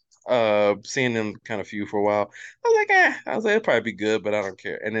 seeing them kind of feud for a while. I was like, it'd probably be good, but I don't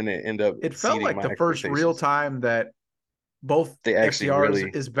care. And then it ended up It felt exceeding like my the first real expectations. time that both They actually FTRs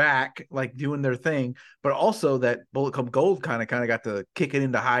really, is back, like doing their thing, but also that Bullet Club Gold kind of got to kick it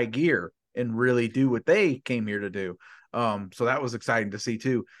into high gear and really do what they came here to do. So that was exciting to see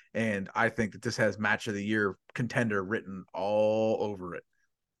too. And I think that this has match of the year contender written all over it.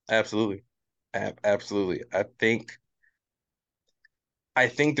 absolutely, absolutely. I think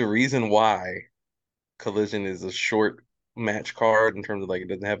the reason why Collision is a short match card in terms of like it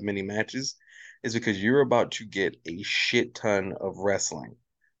doesn't have many matches is because you're about to get a shit ton of wrestling.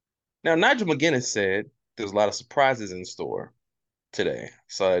 Now, Nigel McGuinness said there's a lot of surprises in store today.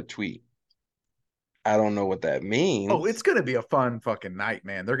 Saw a tweet. I don't know what that Oh, it's means. going to be a fun fucking night,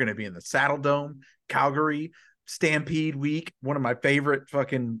 man. They're going to be in the Saddle Dome, Calgary, Stampede Week, one of my favorite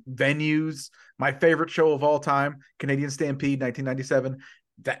fucking venues, my favorite show of all time, Canadian Stampede 1997.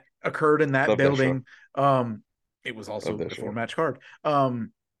 That occurred in that Love that show. building. It was Love also that a four show. match card.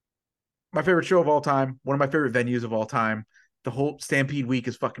 My favorite show of all time, one of my favorite venues of all time. The whole Stampede Week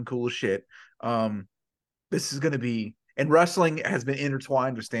is fucking cool as shit. This is going to be, and wrestling has been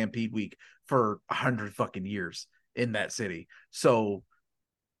intertwined with Stampede Week for 100 fucking years in that city. So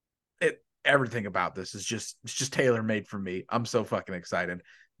everything about this is just tailor made for me. I'm so fucking excited.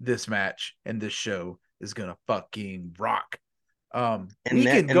 This match and this show is gonna fucking rock. And We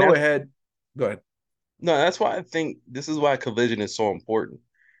that can and go that's ahead. Go ahead. no, that's why I think this is why Collision is so important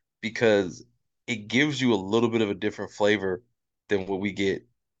because it gives you a little bit of a different flavor than what we get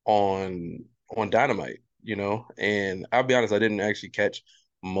on Dynamite, And I'll be honest, I didn't actually catch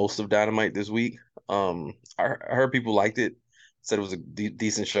most of Dynamite this week. I heard people liked it, said it was a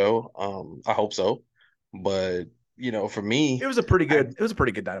decent show. I hope so, but for me, I It was a pretty good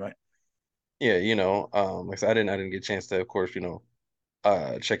Dynamite. yeah, like I said, I didn't get a chance to, of course,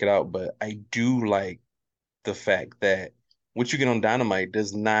 check it out, but I do like the fact that what you get on Dynamite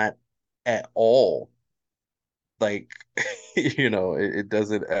does not at all like it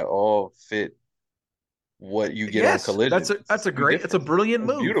doesn't at all fit what you get on Yes, Collision. It's too it's a different. brilliant It's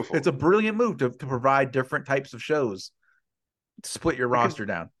move. It's beautiful a brilliant move to provide different types of shows to split your because roster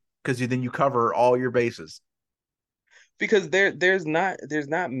down because then you cover all your bases. there's not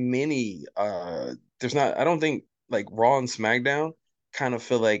many there's not I don't think like Raw and SmackDown kind of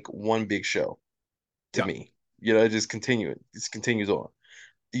feel like one big show to Yeah. me. It just continues on.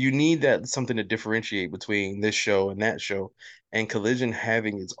 You need that something to differentiate between this show and that show, and Collision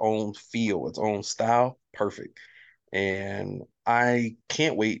having its own feel, its own style, perfect. And I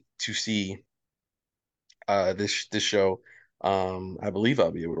can't wait to see this show. I believe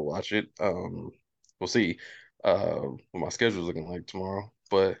I'll be able to watch it. We'll see what my schedule is looking like tomorrow.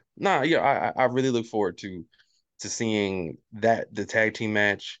 But nah, yeah, I really look forward to seeing the tag team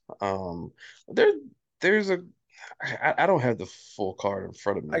match. There there's a I don't have the full card in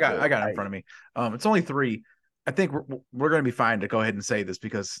front of me, I but got it in front of me. It's only three. I think we're going to be fine to go ahead and say this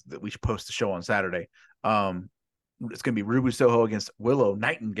because we should post the show on Saturday. It's going to be Ruby Soho against Willow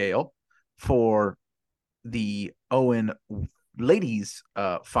Nightingale for the Owen ladies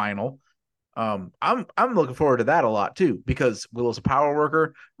final. I'm looking forward to that a lot too because Willow's a power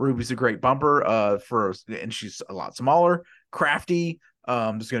worker, Ruby's a great bumper and she's a lot smaller, crafty.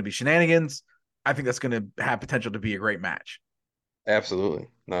 There's going to be shenanigans. I think that's going to have potential to be a great match. absolutely.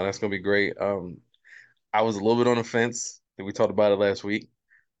 No, that's gonna be great. I was a little bit on the fence. We talked about it last week.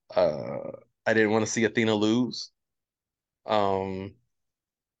 Uh, I didn't want to see Athena lose. Um,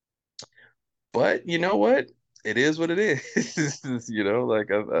 but you know what? It is what it is.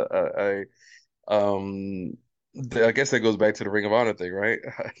 Like um, I guess that goes back to the Ring of Honor thing, right?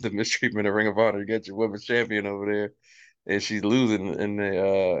 The mistreatment of Ring of Honor. You get your women's champion over there, and she's losing in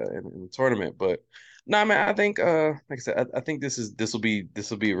the tournament. But no, man, I think like I said, I think this will be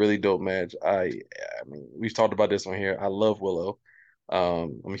a really dope match. I mean, we've talked about this one here. I love Willow.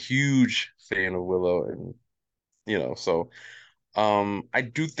 I'm a huge fan of Willow, and so I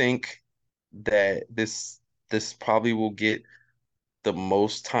do think that this probably will get the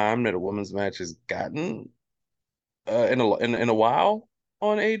most time that a women's match has gotten in a while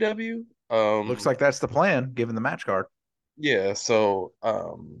on AEW. Looks like that's the plan, given the match card. Yeah, so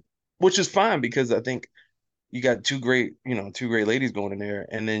which is fine because I think you got two great ladies going in there,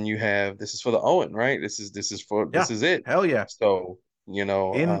 and then you have this is for the Owen, right? This Yeah, is it. hell yeah. So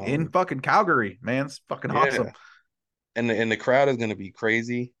In fucking Calgary, man, it's fucking yeah, awesome. and the crowd is gonna be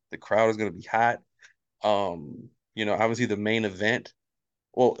crazy. The crowd is gonna be hot. Obviously the main event.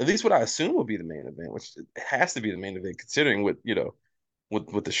 Well, at least what I assume will be the main event, which it has to be the main event considering what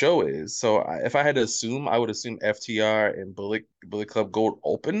the show is. So if I had to assume, I would assume FTR and Bullet Club Gold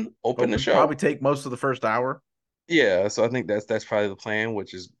open the Open probably show. take most of the first hour. Yeah, so I think that's probably the plan,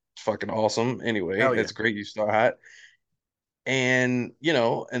 which is fucking awesome. Anyway, Hell yeah. that's great. You start hot, and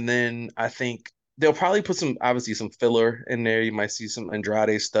then I think they'll probably put obviously some filler in there. You might see some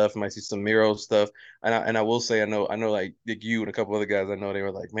Andrade stuff, you might see some Miro stuff, and I will say I know like you and a couple other guys I know they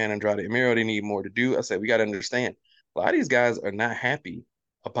were like, man, Andrade and Miro they need more to do. I said we got to understand a lot of these guys are not happy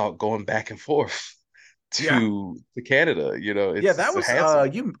about going back and forth Yeah. to Canada. Yeah, It's that a was hassle.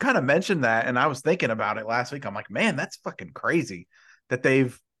 you kind of mentioned that, and I was thinking about it last week. I'm like, man, that's fucking crazy that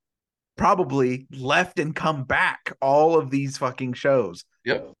they've probably left and come back all of these fucking shows.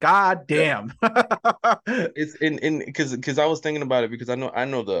 Yep. God Yep. damn. It's in because I was thinking about it because I know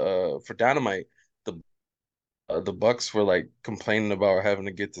the for Dynamite the Bucks were like complaining about having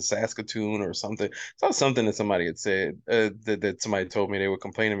to get to Saskatoon or something. It's not something that somebody had said that somebody told me they were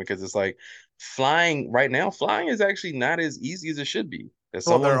complaining because it's like flying right now. Flying is actually not as easy as it should be. As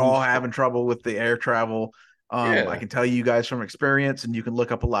Well, someone they're all who's having trouble with the air travel. I yeah, can tell you guys from experience, and you can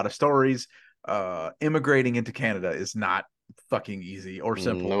look up a lot of stories. Immigrating into Canada is not fucking easy or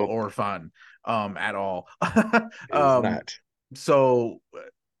simple nope, or fun at all. it is um, not. so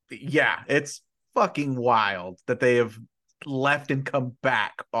yeah, it's fucking wild that they have left and come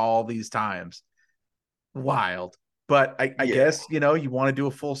back all these times. Wild. But I Yeah, guess, you want to do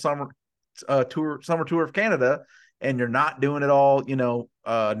a full summer tour of Canada, and you're not doing it all,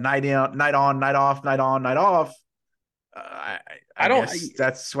 night in, night on, night off, night on, night off. I I don't. guess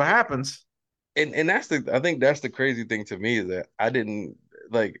that's what happens. And I think that's the crazy thing to me is that I didn't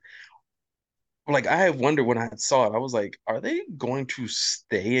like I had wondered when I saw it, I was like, are they going to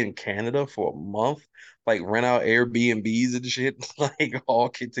stay in Canada for a month? Like rent out Airbnbs and shit, like all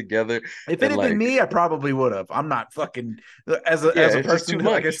get together If it and had been like, me, I probably would have. I'm not fucking yeah, as a it's just person, too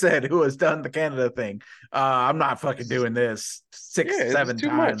like I much. said, who has done the Canada thing. I'm not fucking It's, doing this yeah, six, it's just seven too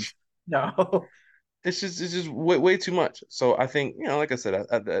times. much. No. It's just way too much. So I think, like I said,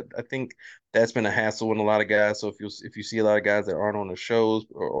 I think that's been a hassle in a lot of guys. So if you see a lot of guys that aren't on the shows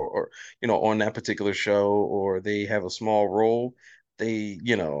or on that particular show or they have a small role, they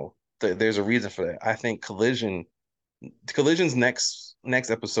there's a reason for that. I think Collision's next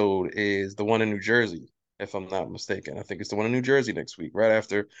episode is the one in New Jersey, if I'm not mistaken. I think it's the one in New Jersey next week, right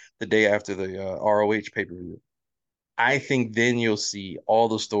after the day after the ROH pay-per-view. I think then you'll see all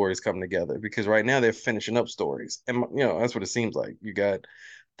the stories come together because right now they're finishing up stories, and that's what it seems like. You got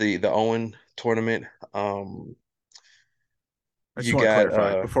the Owen tournament. I just You want to got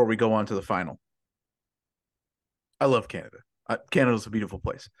clarify before we go on to the final. I love Canada. Canada's a beautiful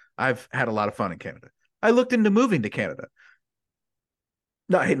place. I've had a lot of fun in Canada. I looked into moving to Canada.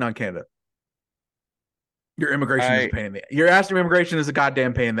 Not hating on Canada. Your immigration is a I pain in the. Your ass immigration is a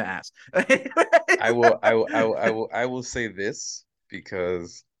goddamn pain in the ass. I will say this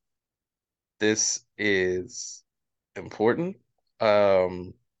because this is important.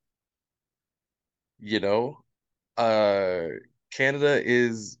 Um, you know, uh, Canada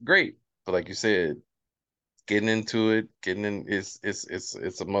is great, but like you said, getting into it, getting in it's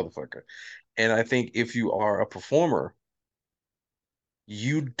a motherfucker. And I think if you are a performer,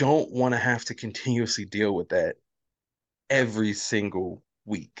 you don't want to have to continuously deal with that Yeah. every single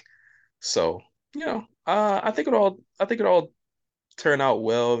week. So, I think it all turn out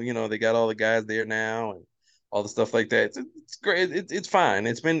well. They got all the guys there now and all the stuff like that. It's great. It's fine.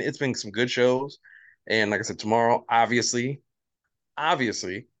 It's been some good shows. And like I said, tomorrow, obviously,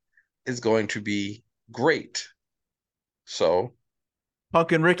 is going to be great. So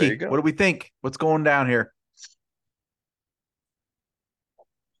Punk and there you Ricky, what go. do we think? What's going down here?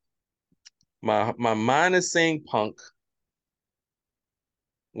 My mind is saying Punk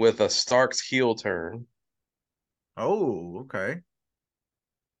with a Starks heel turn. Oh, okay.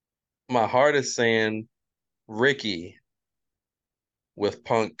 My heart is saying Ricky with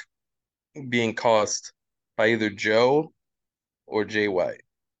Punk being cost by either Joe or Jay White.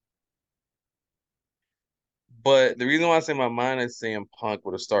 But the reason why I say my mind is saying Punk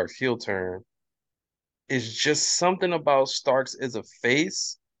with a Starks heel turn is just something about Starks as a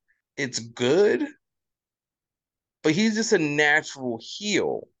face. It's good, but he's just a natural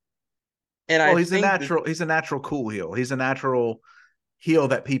heel. And I Well, think that, he's a natural cool heel. He's a natural heel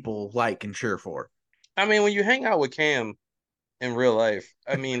that people like and cheer for. I mean, when you hang out with Cam in real life,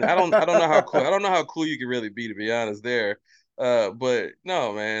 I mean, I don't know how cool, I don't know how cool you can really be, to be honest there. But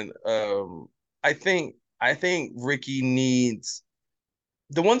no, man. I think Ricky needs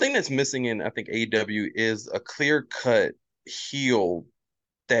the one thing that's missing in, I think, AEW is a clear-cut heel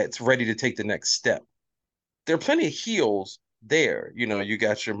that's ready to take the next step. There are plenty of heels there. You know, you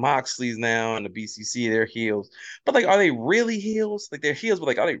got your Moxleys now and the BCC, they're heels. But like, are they really heels? Like they're heels, but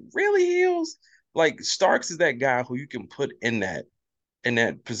like, are they really heels? Like Starks is that guy who you can put in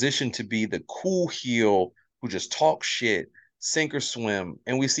that position to be the cool heel who just talks shit, sink or swim.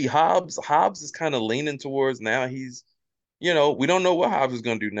 And we see Hobbs. Hobbs is kind of leaning towards now. He's, you know, we don't know what Hobbs is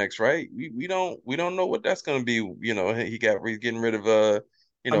going to do next, right? We don't know what that's going to be. You know, he's getting rid of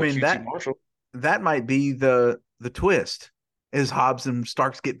I mean QT that Marshall. that might be the twist is Hobbs and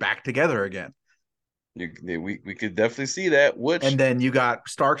Starks get back together again. We could definitely see that. And Which then you got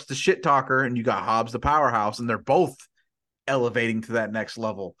Starks the shit talker and you got Hobbs the powerhouse, and they're both elevating to that next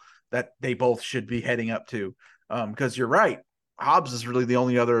level that they both should be heading up to. Because you're right, Hobbs is really the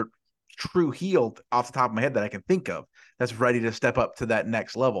only other true heel off the top of my head that I can think of that's ready to step up to that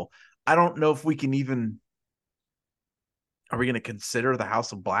next level. I don't know if we can even. Are we going to consider the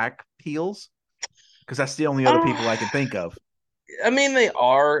House of Black heels? Because that's the only other uh, people I can think of. I mean, they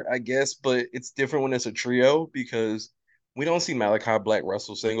are, I guess, but it's different when it's a trio because we don't see Malachi Black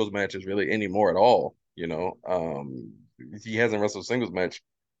wrestle singles matches really anymore at all. You know, he hasn't wrestled singles match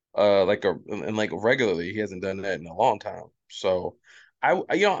like a and like regularly. He hasn't done that in a long time. So I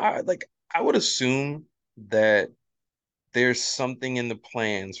would assume that there's something in the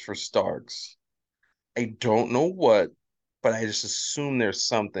plans for Starks. I don't know what, but I just assume there's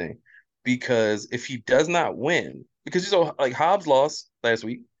something because if he does not win, because you know, like Hobbs lost last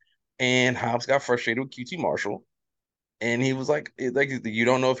week, and Hobbs got frustrated with QT Marshall, and he was like you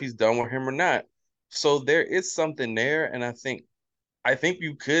don't know if he's done with him or not. So there is something there, and I think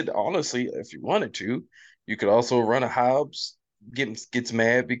you could honestly, if you wanted to, you could also run a Hobbs gets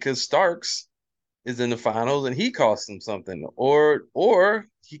mad because Starks is in the finals and he costs him something, or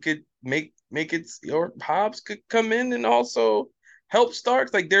he could make it, or Hobbs could come in and also help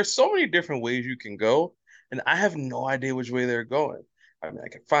Starks. Like there's so many different ways you can go, and I have no idea which way they're going. I mean, I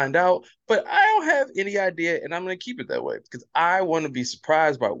can find out, but I don't have any idea, and I'm going to keep it that way because I want to be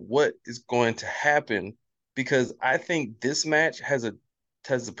surprised by what is going to happen because I think this match has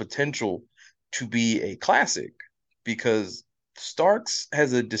the potential to be a classic because Starks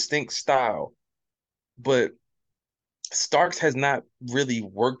has a distinct style, but Starks has not really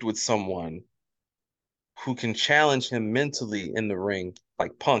worked with someone who can challenge him mentally in the ring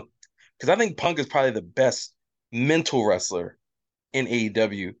like Punk. Because I think Punk is probably the best mental wrestler in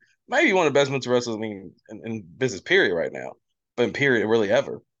AEW. Maybe one of the best mental wrestlers in business period right now, but in period really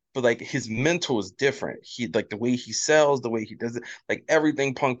ever. But like his mental is different. He like the way he sells, the way he does it, like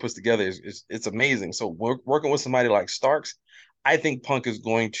everything Punk puts together is it's amazing. So working with somebody like Starks, I think Punk is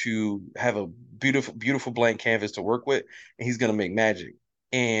going to have a beautiful blank canvas to work with, and he's going to make magic.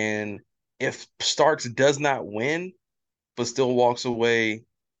 And if Starks does not win, but still walks away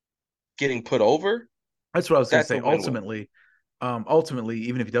getting put over, That's what I was going to that's say. a win-win. Ultimately,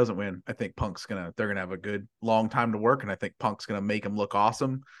 even if he doesn't win, I think they're gonna have a good long time to work, and I think Punk's gonna make him look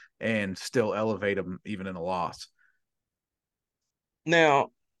awesome and still elevate him even in a loss. Now,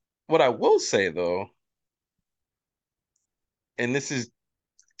 what I will say though, and this is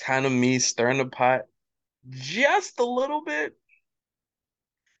kind of me stirring the pot just a little bit,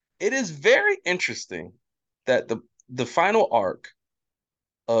 it is very interesting that the final arc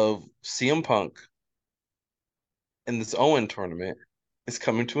of CM Punk in this Owen tournament is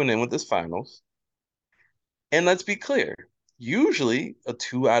coming to an end with this finals. And let's be clear, usually a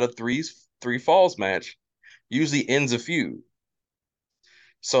two out of three falls match usually ends a feud.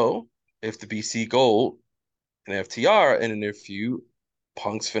 So if the BC Gold and FTR end in their feud,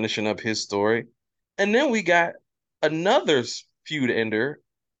 Punk's finishing up his story. And then we got another feud ender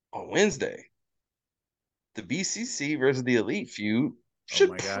on Wednesday. The BCC versus the Elite feud Oh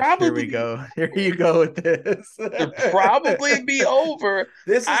my gosh, here we go. Here you go with this. should probably be over.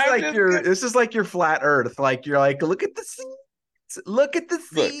 This is I'm like just gonna, your flat earth. Like you're like, look at the seeds. Look at the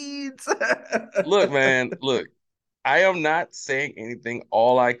look, seeds. look, man, look. I am not saying anything.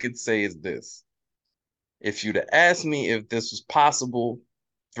 All I could say is this. If you'd have asked me if this was possible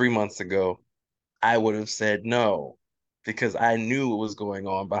 3 months ago, I would have said no because I knew what was going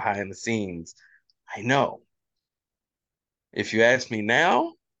on behind the scenes. I know. If you ask me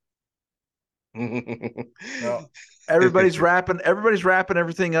now, Well, everybody's wrapping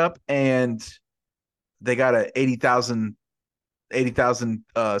everything up, and they got a 80,000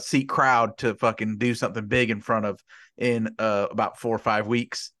 seat crowd to fucking do something big in front of in about 4 or 5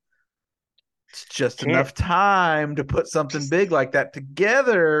 weeks. It's just can't enough time to put something just big like that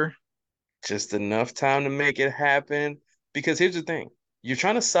together. just enough time to make it happen. Because here's the thing. You're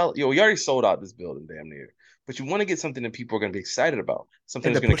trying to sell, we already sold out this building damn near. But you want to get something that people are going to be excited about, something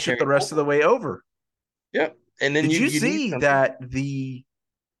And that's to going to push it carry the rest of over. the way over. Yep. And then Did you you need see something. that the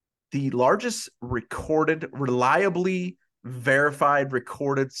largest recorded, reliably verified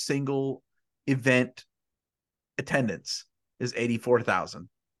recorded single event attendance is 84,000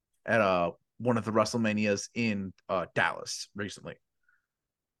 at one of the WrestleManias in Dallas recently.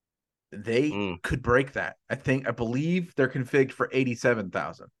 They Mm. could break that. I believe they're configured for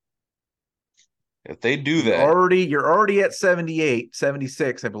 87,000. If they do So that, you're already at 78,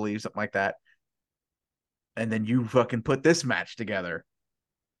 76, I believe, something like that. And then you fucking put this match together.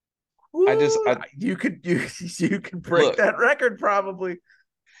 Woo, I you could break look, that record probably.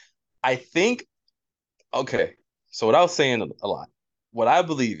 I think, okay. So without saying a lot, what I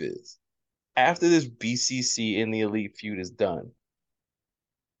believe is after this BCC and the Elite feud is done,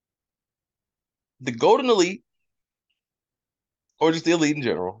 the Golden Elite, or just the Elite in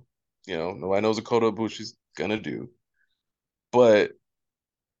general, nobody knows what Kota Ibushi's gonna do, but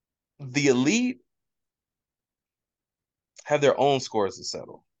the Elite have their own scores to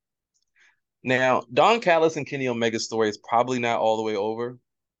settle. Now, Don Callis and Kenny Omega's story is probably not all the way over,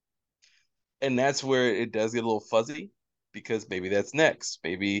 and that's where it does get a little fuzzy because maybe that's next.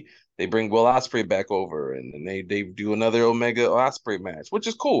 Maybe they bring Will Ospreay back over and then they do another Omega Ospreay match, which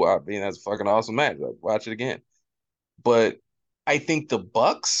is cool. I mean, that's a fucking awesome match. I'll watch it again. But I think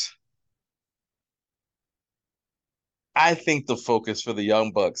I think the focus for the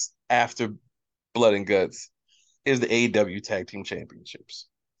Young Bucks after Blood and Guts is the AEW Tag Team Championships.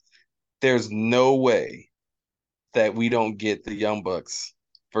 There's no way that we don't get the Young Bucks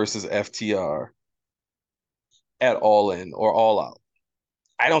versus FTR at All-In or All Out.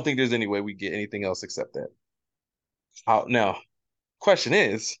 I don't think there's any way we get anything else except that. Now, question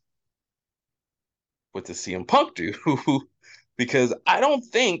is, what does CM Punk do? Because I don't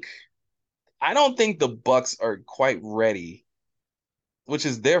think the Bucks are quite ready, which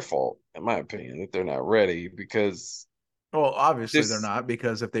is their fault, in my opinion, if they're not ready. Because Well, obviously they're this, not,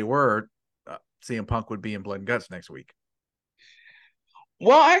 because if they were, CM Punk would be in Blood and Guts next week.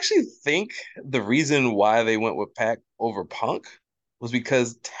 well, I actually think the reason why they went with Pac over Punk was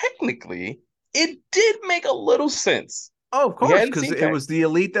because technically it did make a little sense. Oh, of We course, hadn't because seen it Pac. was the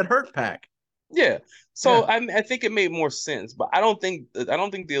Elite that hurt Pac. Yeah. Yeah. So I think it made more sense, but I don't think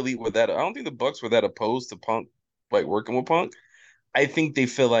the Elite were that. I don't think the Bucks were that opposed to Punk, like working with Punk. I think they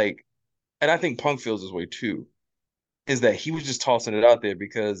feel like, and I think Punk feels this way too, is that he was just tossing it out there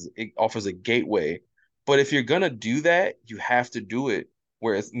because it offers a gateway. But if you're gonna do that, you have to do it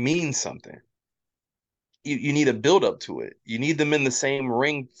where it means something. You need a build up to it. You need them in the same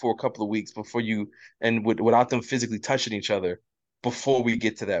ring for a couple of weeks before without them physically touching each other before we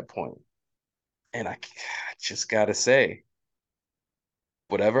get to that point. And I just gotta say,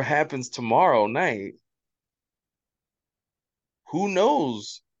 whatever happens tomorrow night, who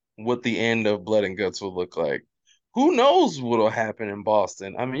knows what the end of Blood and Guts will look like? Who knows what'll happen in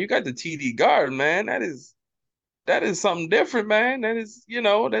Boston? I mean, you got the TD Garden, man. That is something different, man. That is,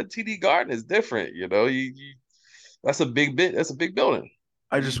 that TD Garden is different. That's a big bit. That's a big building.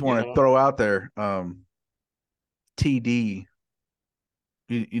 I just want to throw out there, TD.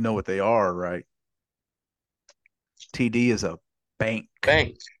 You know what they are, right? TD is a bank.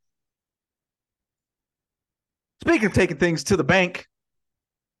 Bank. Speaking of taking things to the bank,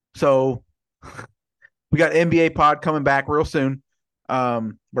 so we got NBA pod coming back real soon.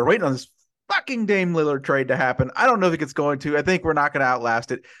 We're waiting on this fucking Dame Lillard trade to happen. I don't know if it's going to. I think we're not going to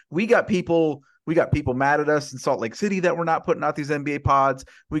outlast it. We got people mad at us in Salt Lake City that we're not putting out these NBA pods.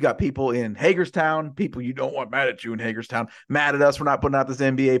 We got people in Hagerstown, people you don't want mad at you in Hagerstown, mad at us. We're not putting out this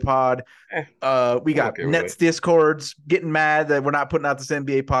NBA pod. We got okay Nets Discords getting mad that we're not putting out this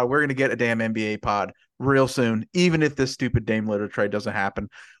NBA pod. We're going to get a damn NBA pod real soon, even if this stupid Dame Lillard trade doesn't happen.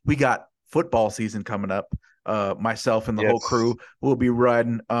 We got football season coming up. Myself and the whole crew will be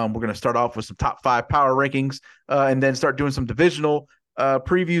riding. We're going to start off with some top 5 power rankings and then start doing some divisional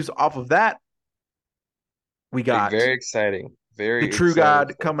previews off of that. We got very exciting. The Tru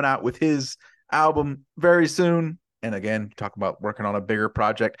God coming out with his album very soon. And again, talk about working on a bigger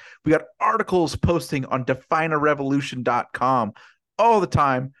project. We got articles posting on definerevolution.com all the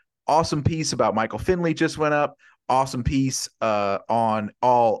time. Awesome piece about Michael Finley just went up. Awesome piece on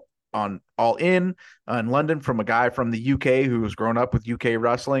All-In in London from a guy from the UK who was grown up with UK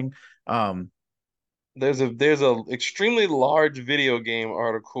wrestling. There's a extremely large video game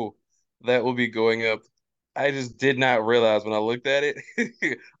article that will be going up. I just did not realize when I looked at it.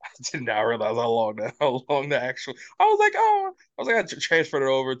 I did not realize how long the actual. I transferred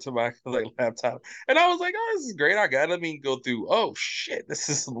it over to my laptop, and I was like, oh, this is great. I got it. Let me go through. Oh shit, this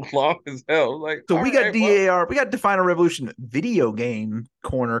is long as hell. Like, so we got DAR, we got Define a Revolution video game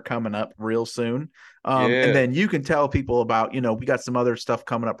corner coming up real soon. And then you can tell people about, we got some other stuff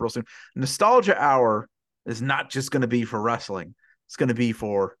coming up real soon. Nostalgia Hour is not just going to be for wrestling. It's going to be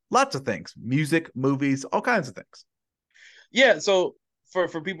for lots of things, music, movies, all kinds of things. Yeah. So for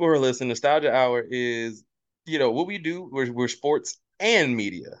people who are listening, Nostalgia Hour is, what we do. We're sports and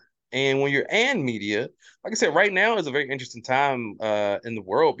media. And when you're and media, like I said, right now is a very interesting time in the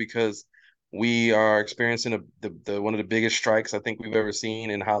world because we are experiencing the one of the biggest strikes I think we've ever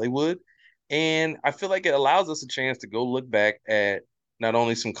seen in Hollywood. And I feel like it allows us a chance to go look back at not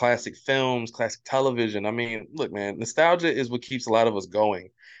only some classic films, classic television. I mean, look, man, nostalgia is what keeps a lot of us going,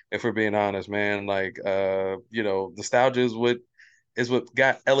 if we're being honest, man. Like, nostalgia is what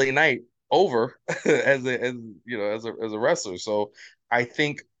got LA Knight over as a wrestler. So I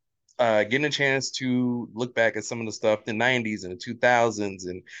think getting a chance to look back at some of the stuff in the 90s and the 2000s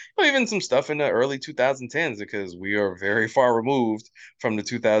and even some stuff in the early 2010s because we are very far removed from the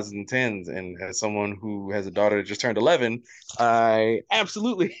 2010s. And as someone who has a daughter that just turned 11, I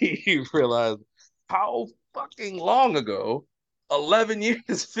absolutely realized how fucking long ago 11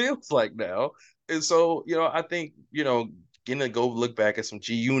 years feels like now. And so, I think, getting to go look back at some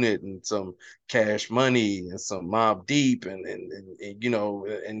G Unit and some Cash Money and some Mob Deep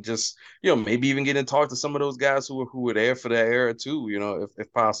and just maybe even getting to talk to some of those guys who were there for that era too,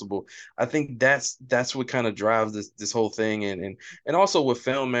 if possible. I think that's what kind of drives this whole thing and also with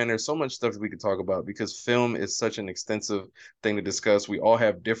film, man, there's so much stuff we could talk about because film is such an extensive thing to discuss. We all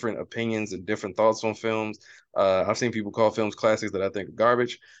have different opinions and different thoughts on films. I've seen people call films classics that I think are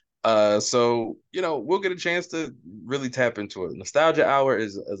garbage. So we'll get a chance to really tap into it. Nostalgia Hour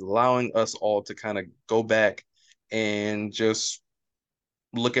is allowing us all to kind of go back and just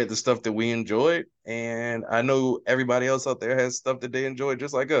look at the stuff that we enjoyed. And I know everybody else out there has stuff that they enjoy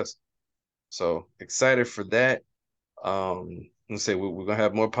just like us. So excited for that. Let's say we're gonna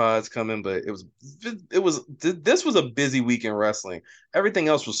have more pods coming, but this was a busy week in wrestling. Everything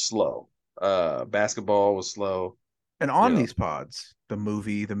else was slow. Basketball was slow. And on these pods, the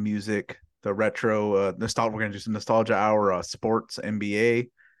movie, the music, the retro, nostalgia, we're going to do some nostalgia hour, sports,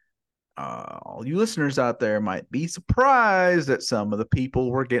 NBA. All you listeners out there might be surprised at some of the people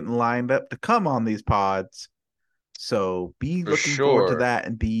we're getting lined up to come on these pods. So be looking forward to that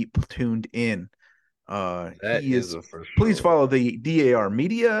and be tuned in. Please follow the DAR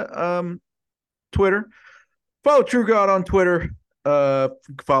Media Twitter. Follow Tru God on Twitter.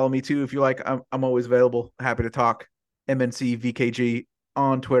 Follow me too if you like. I'm always available. Happy to talk. MNC VKG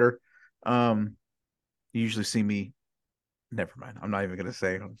on Twitter. You usually see me. Never mind. I'm not even gonna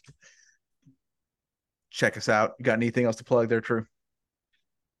say. Check us out. You got anything else to plug there, Tru?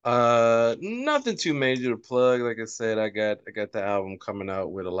 Nothing too major to plug. Like I said, I got the album coming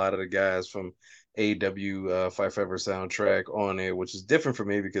out with a lot of the guys from AEW Fight Forever soundtrack on it, which is different for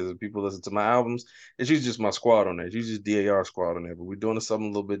me because if people listen to my albums, it's usually just my squad on there. It's usually just DAR squad on there, but we're doing something a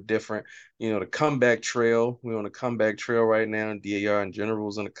little bit different. The comeback trail. We're on a comeback trail right now, and DAR in general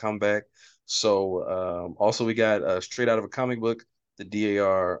is on a comeback. So also we got straight out of a comic book, the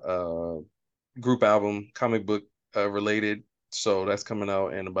DAR group album, comic book related. So that's coming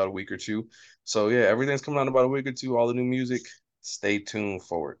out in about a week or two. So yeah, everything's coming out in about a week or two. All the new music. Stay tuned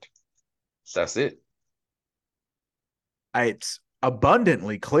for it. That's it. It's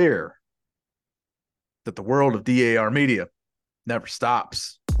abundantly clear that the world of DAR Media never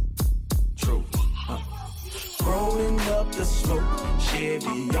stops. rolling up the smoke.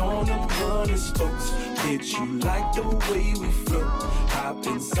 Chevy on them running spokes. Bitch, you like the way we float. Hop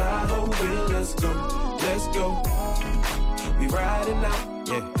inside her wheel, let's go, let's go. We riding out,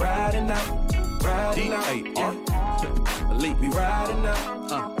 yeah, riding out, riding out, yeah. Elite. We riding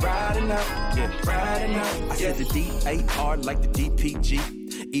out, riding out, yeah, riding out. I said the DAR like the DPG.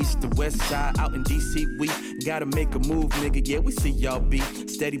 East to west side, out in DC, we gotta make a move, nigga, yeah, we see y'all be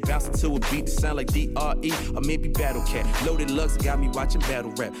steady bouncing to a beat that sound like DRE, or maybe Battle Cat. Loaded Lux got me watching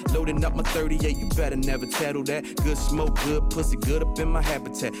battle rap. Loading up my 38, you better never tattle that. Good smoke, good pussy, good up in my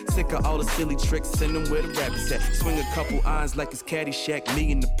habitat. Sick of all the silly tricks, send them where the rabbits at. Swing a couple irons like it's Caddyshack,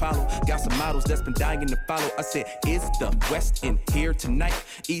 me and Apollo. Got some models that's been dying to follow. I said, is the West in here tonight?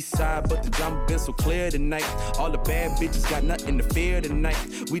 East side, but the drama been so clear tonight. All the bad bitches got nothing to fear tonight.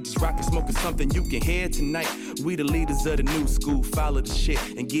 We just rockin', smoking something you can hear tonight. We the leaders of the new school, follow the shit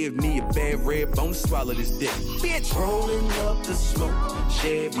and give me a bad red bone to swallow this dick. Bitch, rolling up the smoke,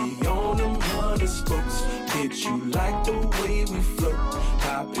 Chevy on them running spokes. Bitch, you like the way we float.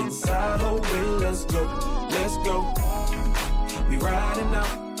 Hop inside her wheel, let's go, let's go. We riding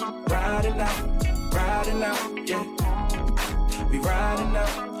out, riding out, riding out, yeah. We riding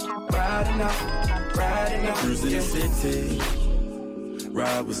out, riding out, riding out. Cruising the city,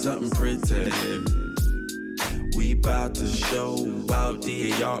 ride with something pretty. We bout to show out,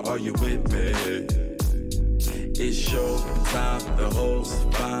 DAR, are you with me? It's show time, the hoes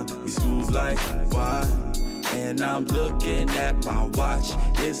fine, we smooth like wine. And I'm looking at my watch,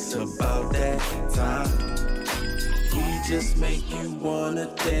 it's about that time. We just make you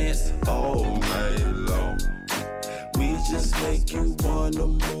wanna dance all night long. We just make you wanna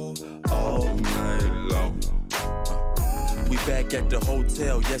move all night long. we back at the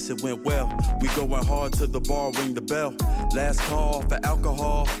hotel, yes it went well. We going hard to the bar, ring the bell. Last call for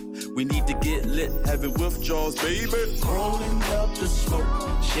alcohol. We need to get lit, having withdrawals, baby. Rolling up the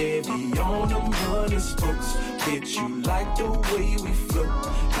smoke, Chevy on them running spokes. Bitch, you like the way we float.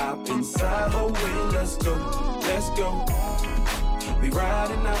 Hop inside her wheel, let's go, let's go. We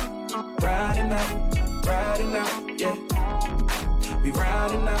riding out, riding out, riding out, yeah. We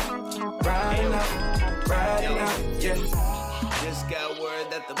riding out, riding out, riding out, yeah. Just got word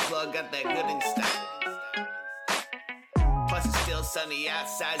that the plug got that good in stock. Plus it's still sunny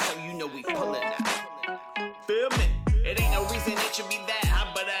outside, so you know we pullin' out. Feel me? It ain't no reason it should be that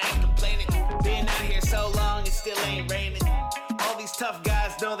hot, but I ain't complaining. Been out here so long, it still ain't raining. All these tough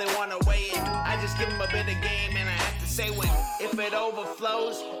guys know they wanna weigh in. I just give them a bit of game and I have to say when. If it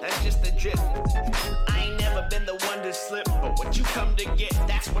overflows, that's just the drip. I ain't never been the one to slip, but what you come to get,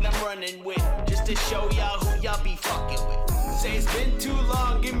 that's what I'm running with. Just to show y'all who y'all be fucking with. Say it's been too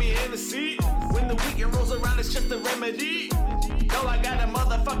long, give me a seat. When the weekend rolls around, it's just a remedy. Know I got a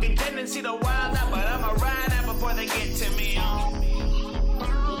motherfucking tendency to wild out, but I'ma ride out before they get to me.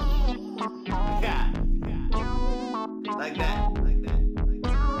 Yeah. Like that.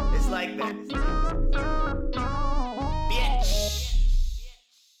 It's like that.